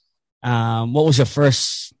there? What was your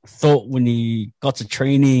first thought when you got to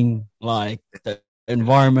training? Like the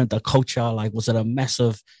environment, the culture, like was it a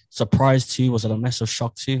massive surprise to you? Was it a massive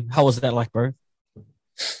shock to you? How was that like, bro?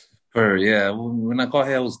 Bro, yeah. When I got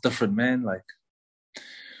here, it was different, man. Like,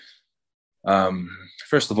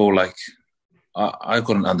 first of all, like I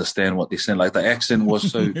couldn't understand what they said. Like the accent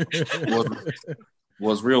was so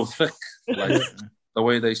was real thick. Like the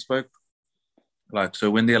way they spoke. Like, so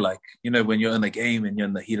when they're like, when you're in the game and you're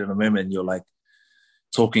in the heat of the moment, you're like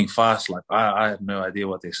talking fast. Like I had no idea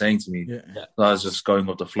what they're saying to me. Yeah. So I was just going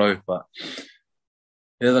with the flow. But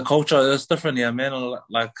yeah, the culture is different. Yeah, man.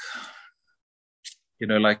 Like,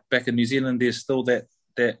 like back in New Zealand, there's still that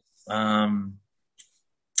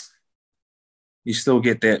you still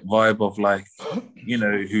get that vibe of like,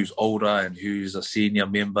 who's older and who's a senior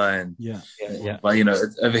member. And but,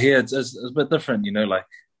 over here, it's a bit different, like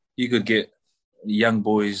you could get young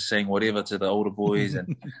boys saying whatever to the older boys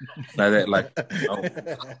and like that. Like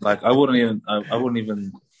I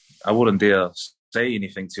wouldn't dare say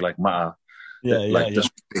anything to like ma'a,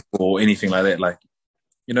 or anything like that. Like,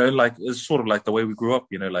 like it's sort of like the way we grew up,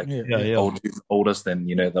 like oldest and,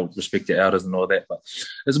 they'll respect your elders and all that. But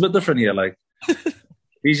it's a bit different here. Like,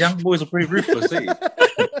 these young boys are pretty ruthless, eh?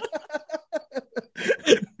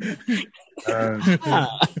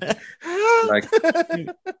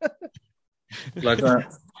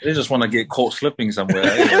 They just want to get caught slipping somewhere.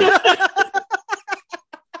 Eh?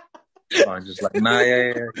 I'm just like, nah,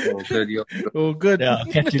 all good, all good. Yeah, I'll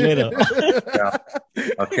catch you later. Yeah,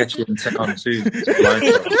 I'll catch you in town too.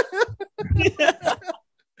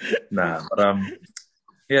 Nah, but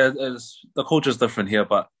the culture's different here,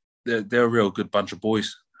 but they're a real good bunch of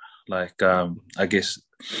boys. Like, I guess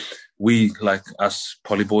we, like us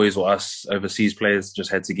poly boys or us overseas players,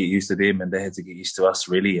 just had to get used to them, and they had to get used to us,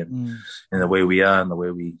 really, and the way we are and the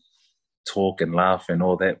way we talk and laugh and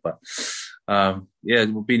all that. But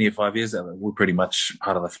we've been here 5 years. We're pretty much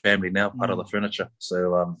part of the family now, part of the furniture.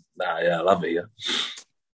 So, I love it. Yeah.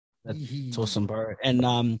 That's awesome, bro.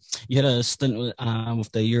 And you had a stint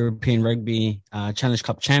with the European Rugby Challenge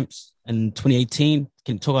Cup champs in 2018.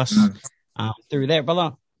 Can you talk us through that,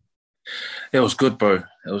 brother? It was good, bro.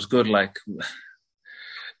 It was good. Like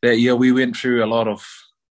that year, we went through a lot of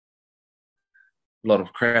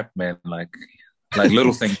crap, man. Like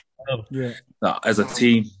little things. As a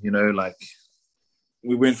team, like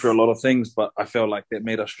we went through a lot of things, but I felt like that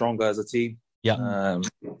made us stronger as a team. Yeah.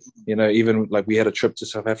 Even like we had a trip to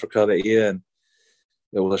South Africa that year, and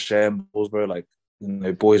it was a shambles, bro. Like,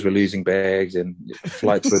 boys were losing bags, and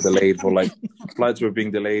flights were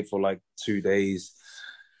being delayed for like 2 days,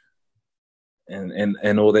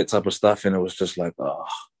 and all that type of stuff. And it was just like,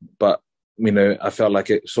 but I felt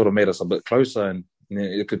like it sort of made us a bit closer, and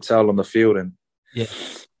you could tell on the field, and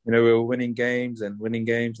we were winning games, and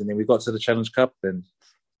then we got to the Challenge Cup, and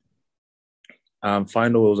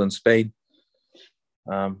final was in Spain.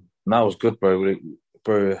 And that was good, bro.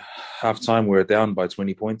 Half time we were down by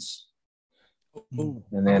 20 points. And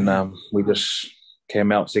then we just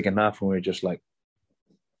came out second half, and we were just like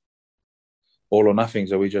all or nothing.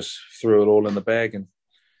 So we just threw it all in the bag and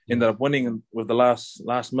ended up winning with the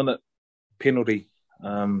last minute penalty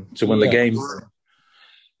to win the game.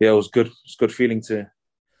 Yeah, it was good. It's a good feeling to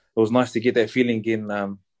was nice to get that feeling again.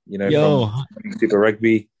 Yo. From Super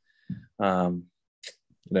Rugby.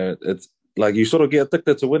 It's like you sort of get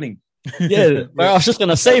addicted to winning. Yeah, I was just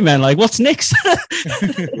gonna say, man, like, what's next?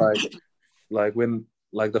 like when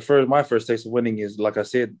my first taste of winning is, like I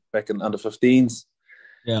said, back in under 15s.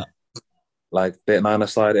 Yeah, like that Niner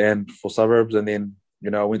side and for suburbs, and then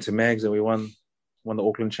I went to Mags and we won the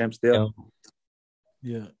Auckland champs there.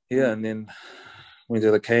 Yeah, and then went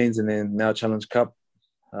to the Canes and then now Challenge Cup.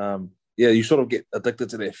 You sort of get addicted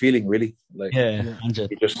to that feeling, really. Like, you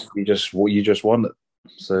just want it.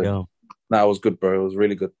 So it was good, bro. It was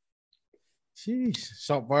really good. Jeez,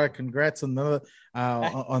 shot bar, congrats on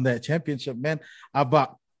on that championship, man.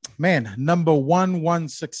 But man, number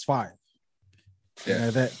 1165. Yeah,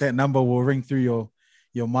 that number will ring through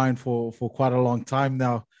your mind for quite a long time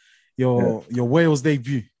now. Your Wales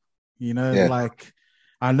debut, like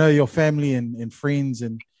I know your family and friends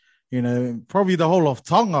and probably the whole of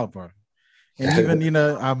Tonga, bro. And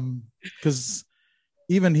even because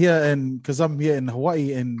even here because I'm here in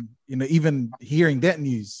Hawaii, and even hearing that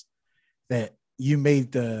news that you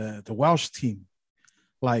made the Welsh team,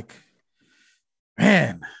 like,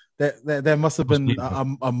 man, that must have been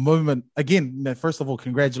a moment. Again, first of all,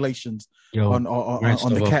 congratulations on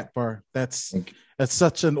the cap, bro. That's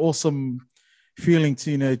such an awesome feeling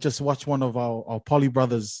to just watch one of our poly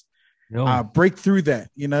brothers break through that.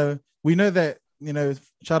 We know that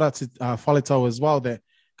shout out to Falito as well, that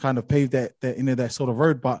kind of paved that sort of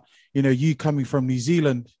road. But you coming from New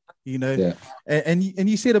Zealand, and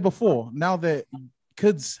you said it before. Now that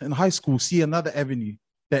kids in high school see another avenue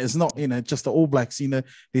that is not just the All Blacks,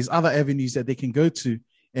 there's other avenues that they can go to,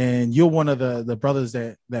 and you're one of the brothers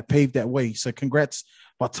that paved that way. So congrats.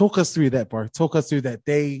 But talk us through that, bro. Talk us through that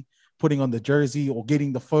day, putting on the jersey or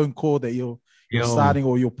getting the phone call that you're starting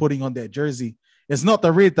or you're putting on that jersey. It's not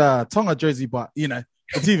the red Tonga jersey, but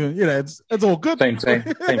it's even it's all good. Same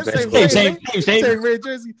red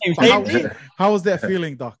jersey. How was that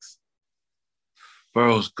feeling, Docs?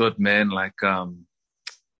 Bro, it was good, man. Like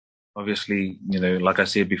obviously, like I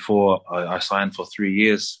said before, I signed for 3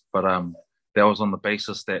 years, but that was on the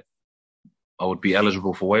basis that I would be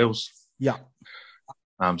eligible for Wales. Yeah.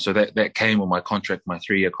 So that came with my contract, my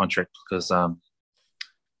 3-year contract, because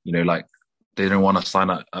like they didn't want to sign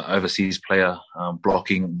an overseas player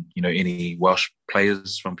blocking any Welsh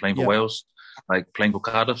players from playing for Wales, like playing for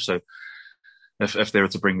Cardiff. So if they were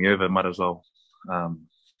to bring me over, might as well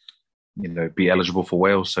be eligible for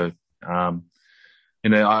Wales. So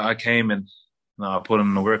I came and I put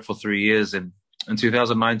in the work for 3 years, and in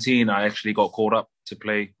 2019 I actually got called up to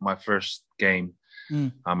play my first game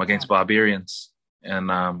against Barbarians,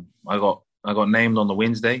 and I got named on the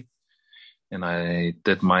Wednesday, and I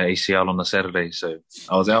did my ACL on the Saturday. So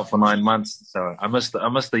I was out for 9 months. So I missed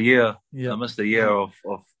a year. Yeah. I missed a year of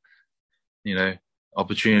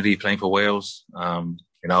opportunity playing for Wales. I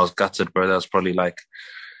was gutted, bro. That was probably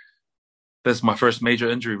that's my first major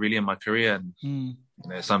injury really in my career, and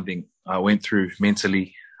something I went through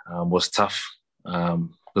mentally was tough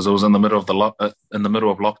because it was in the middle of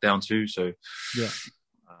lockdown too. So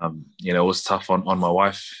it was tough on my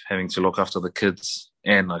wife, having to look after the kids,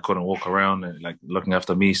 and I couldn't walk around and looking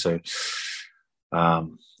after me. So it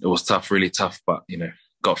was tough, really tough, but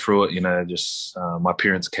got through it. Just my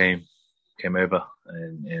parents came over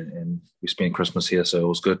and we spent Christmas here, so it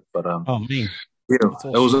was good. But it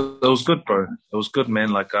was good, bro. It was good, man.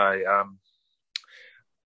 Like I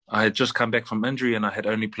had just come back from injury and I had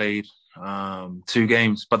only played 2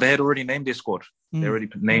 games, but they had already named their squad. They already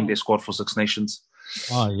named their squad for Six Nations.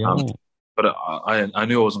 But I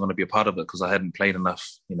knew I wasn't going to be a part of it because I hadn't played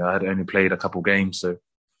enough. I had only played a couple games. So,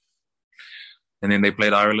 and then they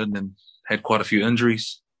played Ireland and had quite a few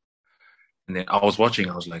injuries. And then I was watching.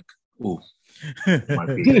 I was like, "Ooh,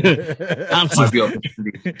 might be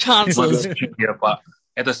opportunity." Chances. Yeah, but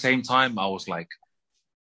at the same time, I was like,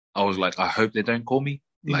 I hope they don't call me,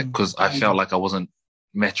 because I felt like I wasn't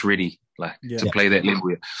match ready, to play that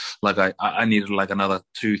level. I needed another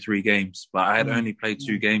 2-3 games, but I had only played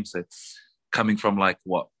 2 games. So coming from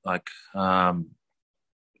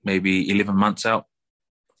maybe 11 months out,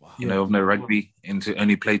 of no rugby, and to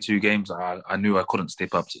only play 2 games, I knew I couldn't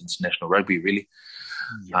step up to international rugby really.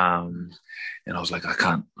 And I was like, I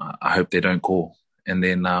can't. I hope they don't call. And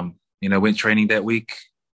then went training that week.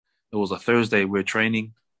 It was a Thursday. We're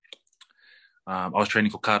training. I was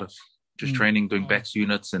training for Cardiff, just training, doing backs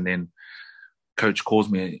units, and then coach calls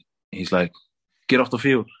me. He's like, "Get off the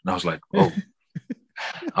field." And I was like, "Oh."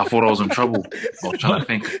 I thought I was in trouble. I was trying to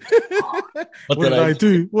think, what did I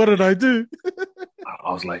do? What did I do?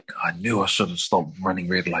 I was like, I knew I should have stopped running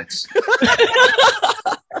red lights.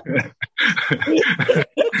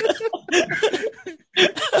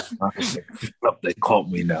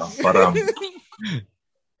 me now.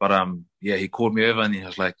 But yeah, he called me over and he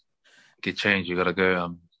was like, "Get changed, you gotta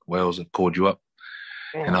go. Wales have called you up."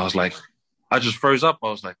 And I was like, I just froze up. I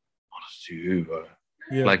was like, "Honestly, who, bro?"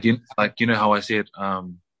 Yeah. Like you know how I said,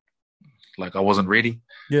 like I wasn't ready.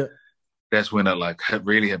 Yeah. That's when it like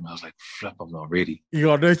really hit me. I was like, "Flip, I'm not ready." You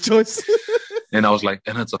got no choice. And I was like,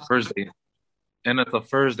 and it's a Thursday. And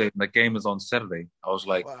the game is on Saturday. I was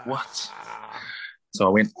like, what? So I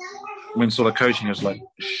went saw the coach and he was like,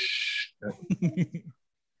 shh.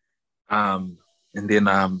 And then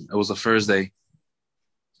it was a Thursday.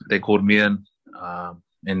 They called me in,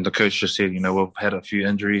 and the coach just said, we've had a few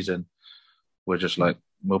injuries and we're just like,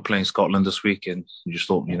 we're playing Scotland this week and we just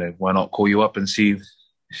thought, why not call you up and see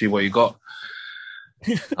what you got.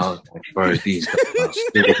 I was like, bro, these guys are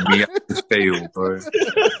setting me up to fail, bro.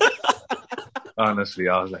 Honestly,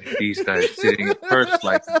 I was like, these guys sitting at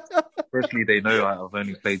firstly, they know I've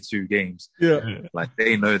only played 2 games. Yeah. Like,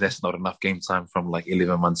 they know that's not enough game time from like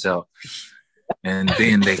 11 months out. And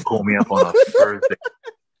then they call me up on a Thursday.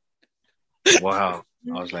 Wow.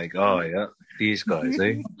 I was like, oh, yeah, these guys,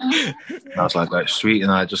 eh? And I was like, sweet.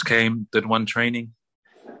 And I just came, did one training,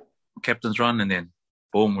 captain's run, and then,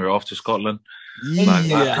 boom, we're off to Scotland.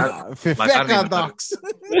 Yeah. Ducks.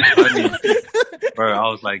 Bro, I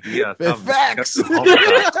was like, yeah. Facts.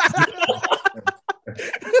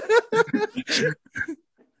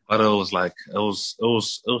 But it was like, it was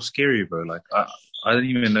scary, bro. Like, I didn't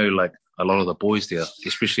even know, like, a lot of the boys there,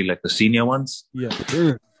 especially, like, the senior ones. Yeah.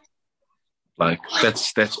 Like,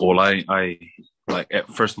 that's all I like,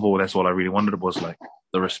 first of all, that's all I really wanted was, like,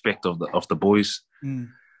 the respect of the boys.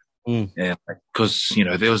 And because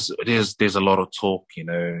there's a lot of talk,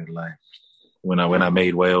 like when I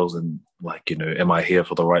made Wales and like am I here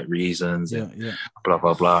for the right reasons and blah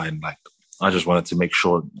blah blah, and like I just wanted to make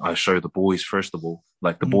sure I show the boys first of all,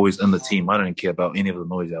 like the boys in the team. I didn't care about any of the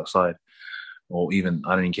noise outside, or even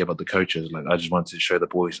I didn't care about the coaches. Like I just wanted to show the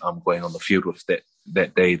boys I'm going on the field with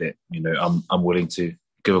that day that I'm willing to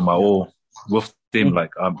give them my all with them.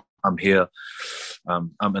 Like I'm here,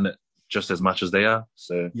 I'm in it just as much as they are.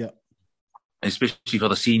 So especially for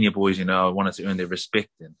the senior boys, I wanted to earn their respect,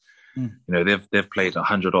 and they've played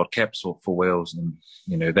 100 odd caps for Wales, and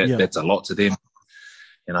that's a lot to them.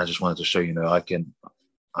 And I just wanted to show I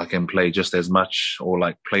can play just as much, or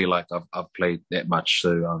like play like I've played that much.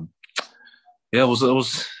 So it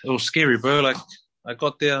was scary, bro. Like I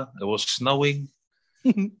got there, it was snowing.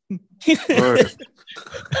 Bro.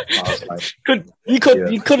 I was like, you could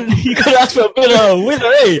ask for a bit of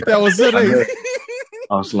weather, eh? That was it.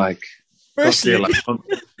 I was like, firstly, like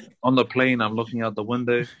on the plane, I'm looking out the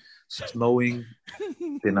window, snowing.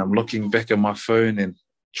 Then I'm looking back at my phone and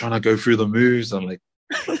trying to go through the moves. I'm like,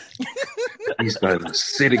 these guys are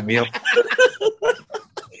setting me up.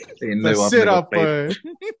 They know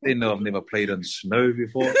I've never played in snow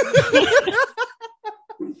before.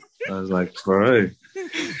 I was like, bro.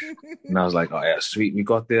 And I was like, oh yeah, sweet, we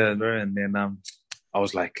got there, bro. And then I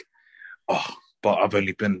was like, oh, but I've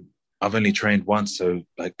only trained once, so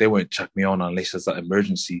like they won't chuck me on unless it's an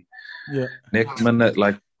emergency. Yeah. Next minute,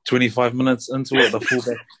 like 25 minutes into it, the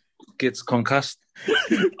fullback gets concussed.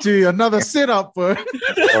 Gee, another setup, bro.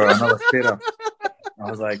 Or another setup. I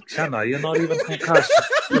was like, Shana, you're not even concussed.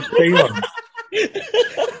 Just stay on.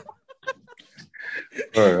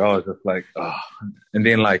 Bro, I was just like, oh. And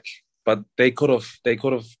then like, but they could have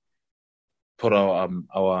put our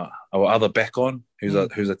other back on, who's a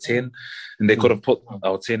 10, and they could have put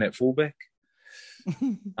our 10 at fullback.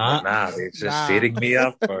 Nah, they're just setting me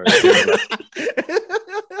up, bro.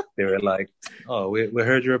 They were like, oh, we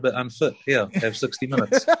heard you're a bit unfit. Here, have 60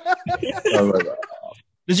 minutes. I was like, oh.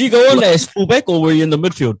 Did you go on there as fullback, or were you in the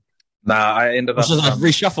midfield? Nah, I ended up just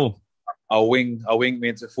reshuffle. Our wing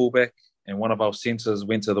went to fullback, and one of our centres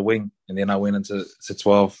went to the wing, and then I went into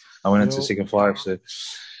 12. I went into second 5. So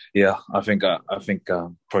yeah, I think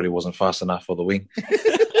probably wasn't fast enough for the wing.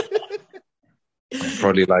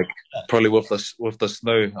 probably with the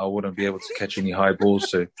snow, I wouldn't be able to catch any high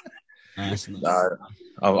balls. So I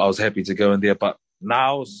was happy to go in there. But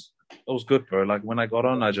now it was good, bro. Like when I got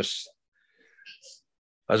on, I just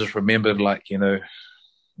remembered, like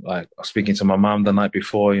like speaking to my mum the night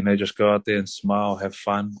before. Just go out there and smile, have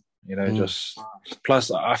fun. Just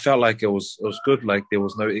plus I felt like it was good. Like there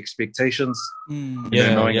was no expectations.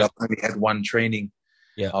 Knowing I've only had one training.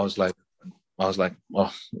 Yeah, I was like,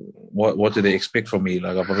 oh, what do they expect from me?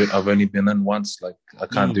 Like I've only been in once. Like I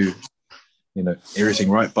can't do,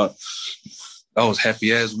 everything right. But I was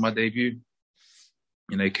happy as my debut.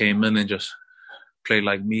 Came in and just played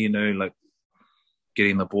like me. Like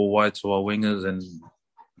getting the ball wide to our wingers, and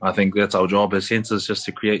I think that's our job as centres, just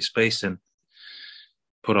to create space and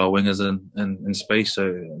put our wingers in space. So,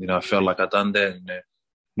 you know, I felt like I done that. You know,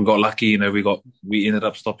 we got lucky. You know, we ended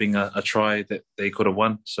up stopping a try that they could have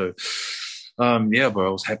won. So, yeah, bro,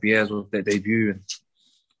 I was happy as with that debut, and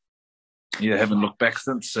yeah, haven't looked back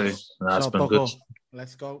since. So, it's been good.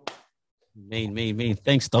 Let's go. Mean.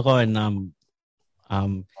 Thanks, Toko. And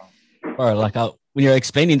bro, like when you're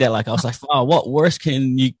explaining that, like I was like, wow, what worse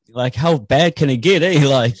can you, like, how bad can it get?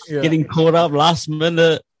 Like getting caught up last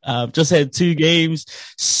minute. Just had 2 games,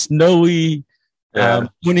 snowy.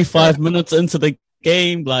 25 minutes into the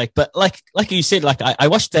game, but like you said, like I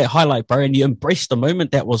watched that highlight, bro, and you embraced the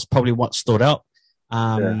moment. That was probably what stood out.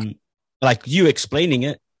 Like you explaining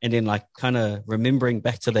it, and then like kind of remembering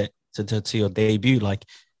back to that to your debut, like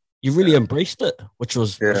you really embraced it, which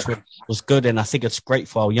was good. And I think it's great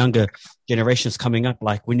for our younger generations coming up.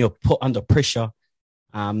 Like when you're put under pressure,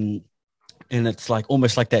 and it's like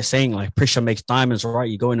almost like that saying, like pressure makes diamonds, right?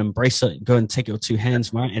 You go and embrace it, go and take it with 2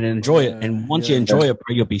 hands, right, and enjoy it. And once you enjoy it,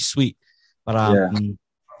 bro, you'll be sweet. But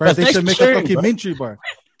bro, they should make a documentary, bro.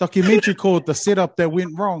 Documentary called "The Setup That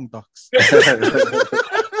Went Wrong," Docs.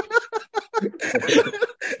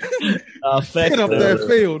 Setup that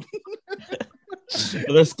failed.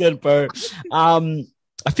 That's good, bro. A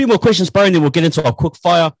few more questions, bro, and then we'll get into our quick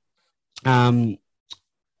fire.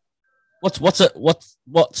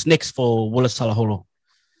 What's next for Willis Halaholo?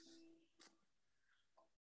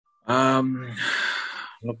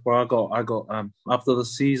 Look, bro, I got after the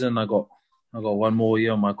season, I got 1 more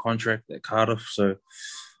year on my contract at Cardiff. So,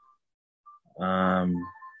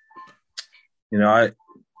 you know,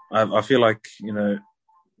 I feel like, you know,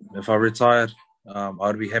 if I retired,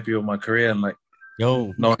 I'd be happy with my career, and like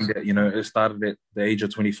knowing that, you know, it started at the age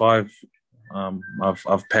of 25.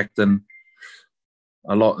 I've packed in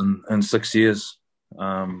a lot in 6 years.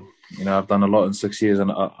 You know, I've done a lot in 6 years,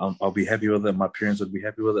 and I'll be happy with it. My parents would be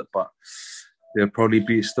happy with it, but there'll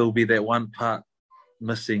probably still be that one part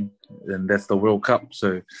missing, and that's the World Cup.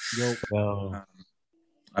 So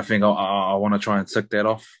I think I want to try and tick that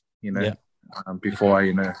off, you know, before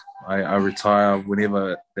I retire,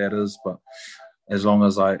 whenever that is. But as long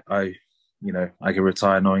as I can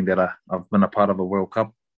retire knowing that I've been a part of a World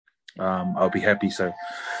Cup, I'll be happy. So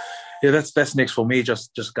yeah, that's next for me.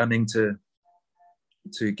 Just gunning to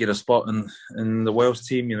get a spot in the Wales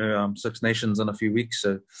team. You know, Six Nations in a few weeks,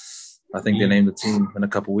 so I think they named the team in a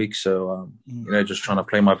couple of weeks. So you know, just trying to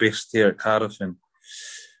play my best here at Cardiff, and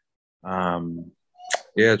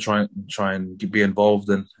try and be involved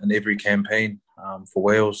in every campaign for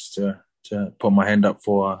Wales to put my hand up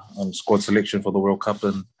for squad selection for the World Cup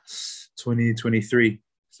in 2023.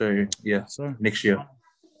 So yeah, next year.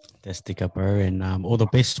 That's stick up, bro, and all the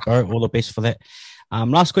best, bro. All the best for that.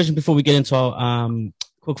 Last question before we get into our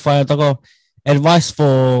quick fire, Toko. Advice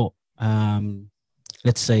for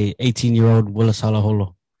let's say 18-year-old Willis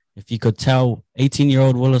Halaholo. If you could tell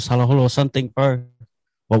 18-year-old Willis Halaholo something, bro,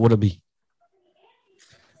 what would it be?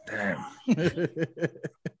 Damn.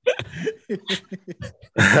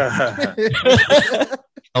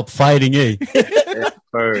 Stop fighting, eh? Yeah,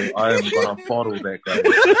 bro, I am gonna bottle that guy.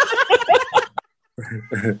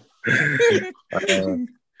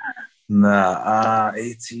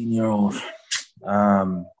 18-year-old.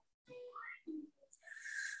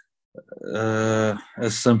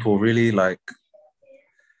 It's simple, really. Like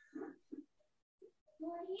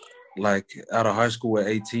out of high school at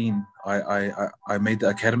 18, I made the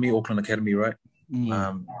academy, Auckland Academy, right?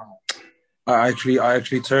 I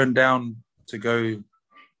actually turned down to go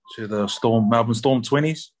to the Melbourne Storm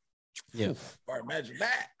 20s. Yeah, imagine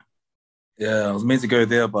that. Yeah, I was meant to go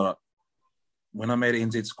there, but when I made it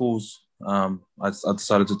NZ schools, I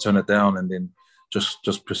decided to turn it down and then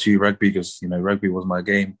just pursue rugby, because, you know, rugby was my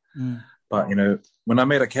game. But, you know, when I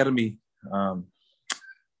made academy, I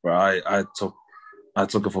took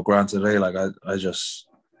it for granted today. Like I just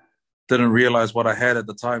didn't realize what I had at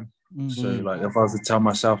the time. So like, if I was to tell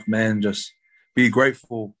myself, man, just be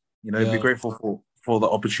grateful, you know, be grateful for the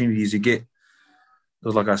opportunities you get.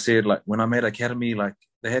 Because like I said, like when I made academy, like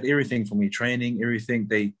they had everything for me, training, everything.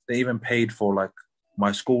 They even paid for like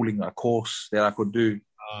my schooling, a course that I could do,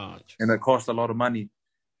 and it cost a lot of money.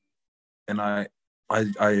 And I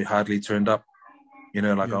hardly turned up, you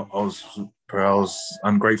know, like I was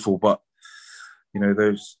ungrateful, but you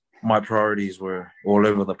know, my priorities were all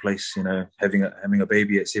over the place, you know, having a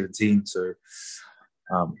baby at 17. So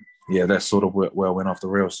that's sort of where I went off the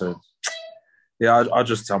rails. So yeah, I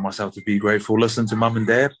just tell myself to be grateful, listen to mum and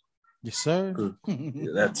dad. Yes, sir.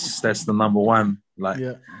 That's the number one. Like,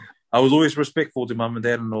 I was always respectful to mum and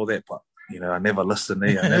dad and all that, but you know, I never listened.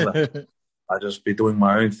 I just be doing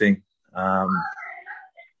my own thing.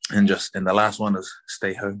 And the last one is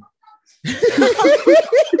stay home.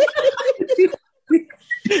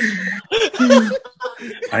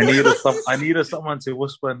 I needed someone to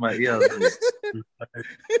whisper in my ear.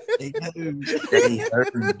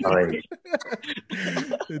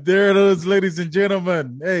 There it is, ladies and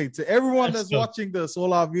gentlemen. Hey, to everyone that's watching this,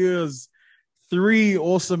 all our viewers, 3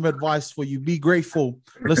 awesome advice for you. Be grateful.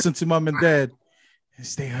 Listen to mum and dad.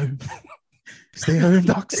 Stay home. Stay home,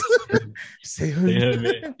 docs. Stay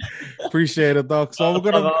home. Appreciate it, docs. So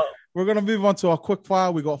we're gonna move on to our quick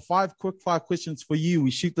fire. We got 5 quick fire questions for you. We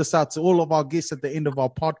shoot this out to all of our guests at the end of our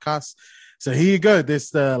podcast. So here you go. There's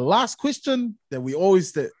the last question that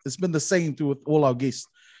it's been the same through with all our guests.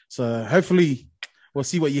 So hopefully we'll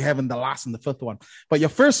see what you have in the last and the 5th one. But your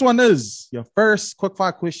first quick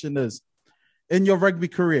fire question is, in your rugby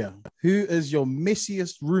career, who is your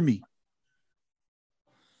messiest roomie?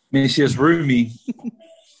 Messiest roomie?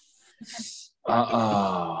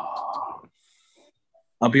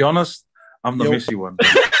 I'll be honest, I'm the messy one.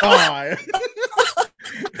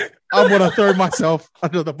 I'm going to throw myself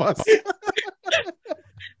under the bus.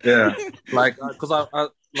 Yeah, like, because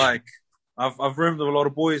I've roomed with a lot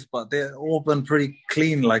of boys, but they've all been pretty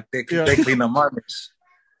clean. Like, they clean up my mess.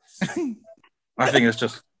 I think it's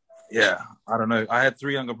just, I don't know. I had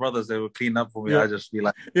 3 younger brothers that would clean up for me. I just be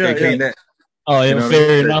like, they clean that. Oh, yeah,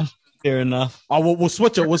 fair enough. Fair enough. Oh, we'll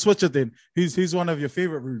switch it. We'll switch it then. Who's one of your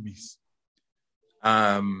favorite roomies?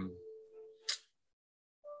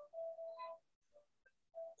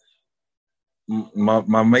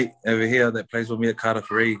 My mate over here that plays with me at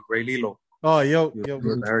Cardiff, Ray Lilo. Oh, yo,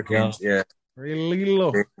 the Hurricanes, yeah. Ray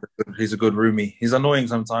Lilo. He's a good roomie. He's annoying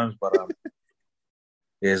sometimes, but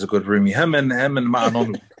he's a good roomie. Him and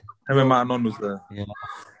Ma'anon. Him and Ma'anon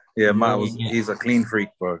was he's a clean freak,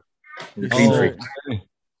 bro. He's a clean freak.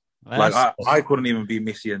 Like I couldn't even be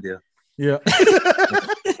Messi in there. Yeah.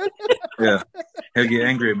 Yeah. He'll get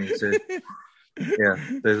angry at me. So, yeah,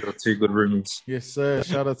 those are 2 good roomies. Yes, sir.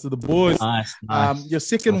 Shout out to the boys. Nice. Your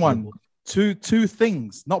second one, two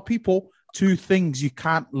things, not people, 2 things you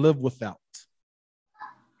can't live without.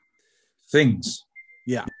 Things.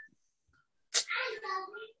 Yeah.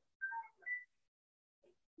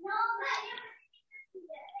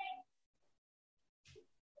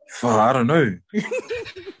 I don't know.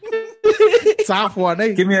 Tough one, eh?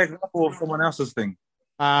 Give me an example of someone else's thing.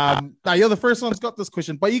 Now you're the first one who's got this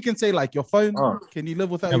question, but you can say like your phone. Oh. Can you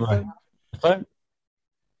live without your phone?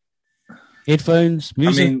 Headphones,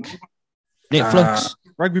 music, Netflix,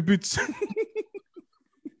 rugby boots.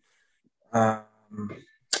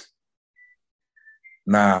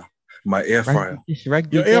 Nah, my air fryer.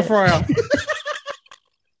 Your air fryer.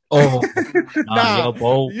 Oh, nah,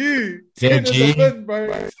 bro. You 10 in the bin, bro.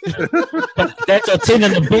 That's a 10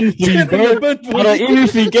 in the bin for you, bro. Out of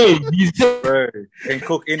anything, bro, can't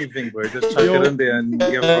cook anything, bro. Just chuck it in there and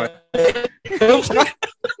air fry.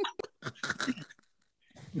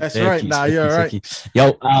 That's right. Nah, you're right.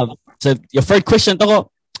 Yo, so your third question,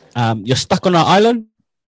 Toko. You're stuck on an island.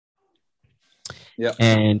 Yeah.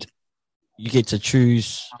 And you get to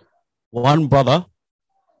choose one brother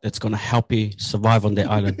that's going to help you survive on that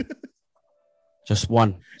island. Just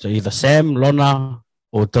one. So either Sam, Lona,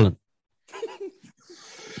 or Dylan.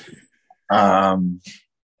 And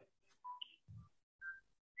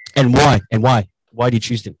why? Why do you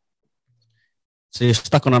choose them? So you're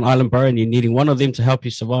stuck on an island, bro, and you're needing one of them to help you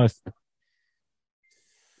survive.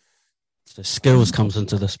 So skills comes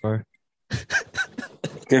into this, bro.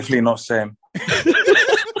 Definitely not Sam.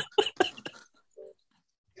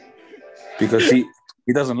 Because he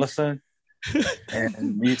doesn't listen.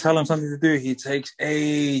 And when you tell him something to do, he takes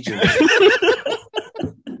ages.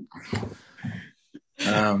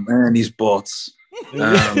 And he's bots.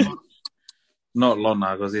 Not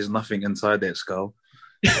Lona, because there's nothing inside that skull.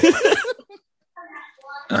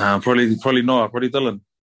 Probably Noah, probably Dylan.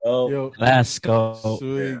 Oh, let's go.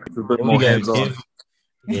 Sweet. It's a bit more hands-on.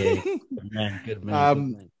 Yeah, good man, good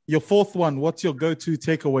man. Your 4th one, what's your go-to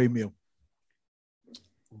takeaway meal?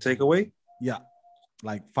 Takeaway? Yeah,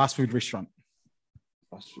 like fast food restaurant.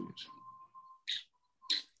 Fast food.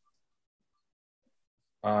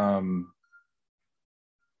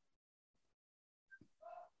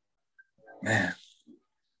 Man,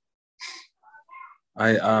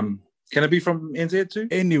 can it be from NZ too?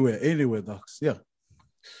 Anywhere, docs. Yeah.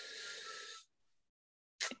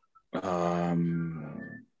 I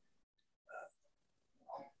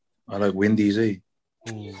like Wendy's, eh?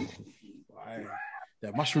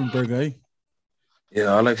 That mushroom burger, eh?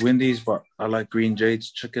 Yeah, I like Wendy's, but I like Green Jade's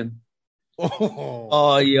chicken.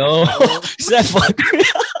 Oh, yo. Is that fucking...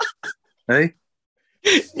 Hey?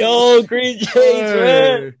 Yo, Green Jade's,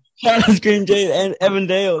 man. Carlos Green Jade and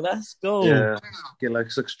Evandale. Let's go. Yeah, get like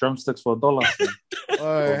 6 drumsticks for $1.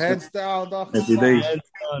 Oh, hands down, Doc. Every day. Hands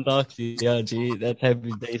down, Doxy. Yeah, gee, that's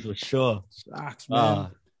happy days for sure. Shucks,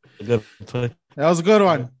 man. A good pick. That was a good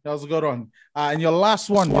one. And your last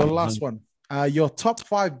one. Your top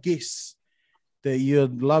 5 guests that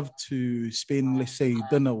you'd love to spend, let's say,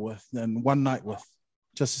 dinner with and one night with,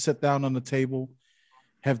 just to sit down on the table,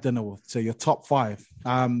 have dinner with. So your top 5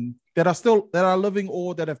 that are living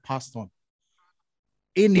or that have passed on.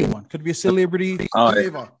 Anyone, could be a celebrity,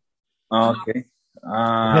 whatever. Okay. We've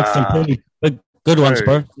had some pretty good ones,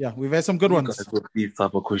 bro. Yeah, we've had some good ones. With these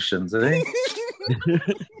type of questions, eh?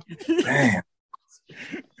 Man.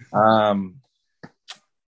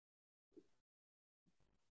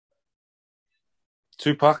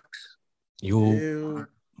 Tupac. You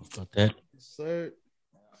got that. So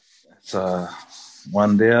It's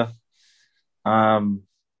one there.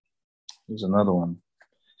 There's another one.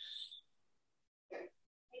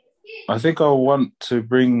 I think I want to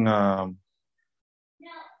bring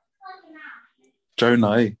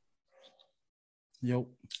Jonah, eh? Yo.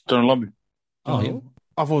 Jonah Lobby. Oh, yeah.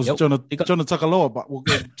 I thought it was Yep. Jonah Takaloa, but we'll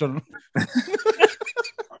go Jonah.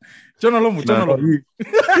 Jonah Lomu.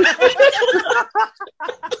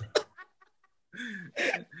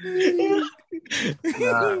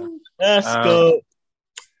 Let's go.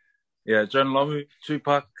 Yeah, Jonah Lomu,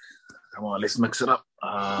 Tupac. Come on, let's mix it up.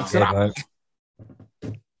 Bro.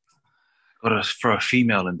 Gotta throw a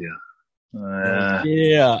female in there.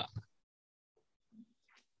 Yeah.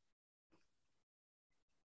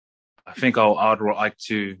 I think I'd like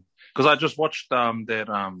to, because I just watched that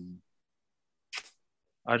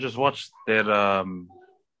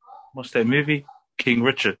what's that movie? King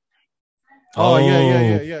Richard. Oh,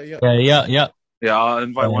 yeah. Yeah. Yeah, I'll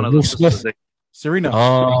invite one of the sisters. Serena.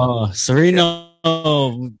 Oh, Serena.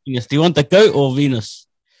 Venus. Do you want the goat or Venus?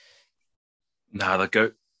 Nah, the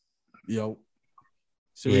goat. Yo.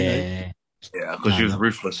 Serena. Yeah, because she was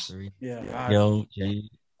ruthless. Yeah. Yo, Jay.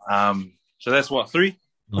 So that's what, 3?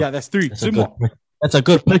 Yeah, that's 3. That's 2 more. That's a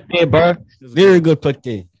good pick there, bro. Very good pick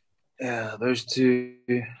there. Yeah, those 2.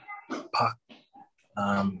 Puck.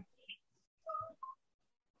 I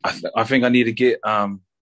think I need to get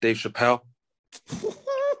Dave Chappelle.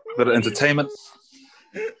 Bit of entertainment.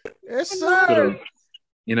 Yes, sir.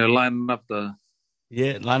 Lining up the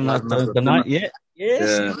the night. Yeah.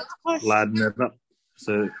 Yes. Lining it up.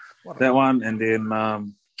 So that one, and then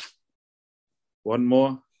one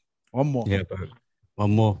more. Yeah, bro.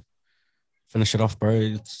 One more. Finish it off, bro.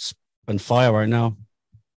 It's been fire right now.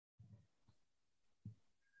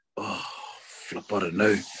 Oh, flip! I don't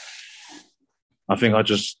know. I think I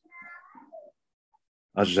just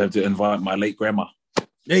have to invite my late grandma.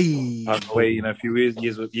 Hey. Passed away, a few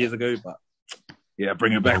years ago, but yeah,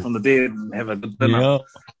 bring her back from the dead and have a good dinner. Yeah.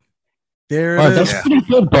 There Bro, it is. that's pretty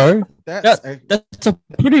good, bro. That's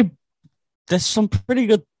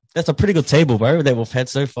a pretty good table, bro, that we've had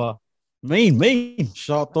so far. Mean.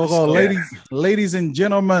 Shout out, ladies and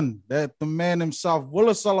gentlemen, that the man himself,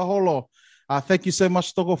 Willis Halaholo. Thank you so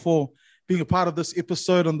much, Togo, for being a part of this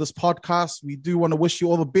episode on this podcast. We do want to wish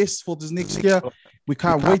you all the best for this next year. We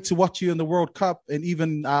can't wait to watch you in the World Cup and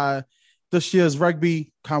even this year's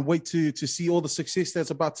rugby. Can't wait to see all the success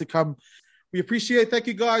that's about to come. We appreciate. Thank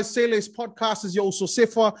you, guys. Sayless podcast is your also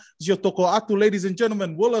Sefa, is your Toko Atu, ladies and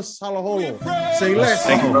gentlemen. Willis Halaholo. Sayless.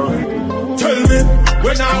 Thank you, bro. Tell me,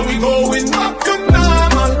 when are we going back to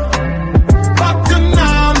normal? Back to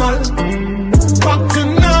normal. Back to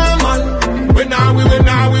normal. When are we?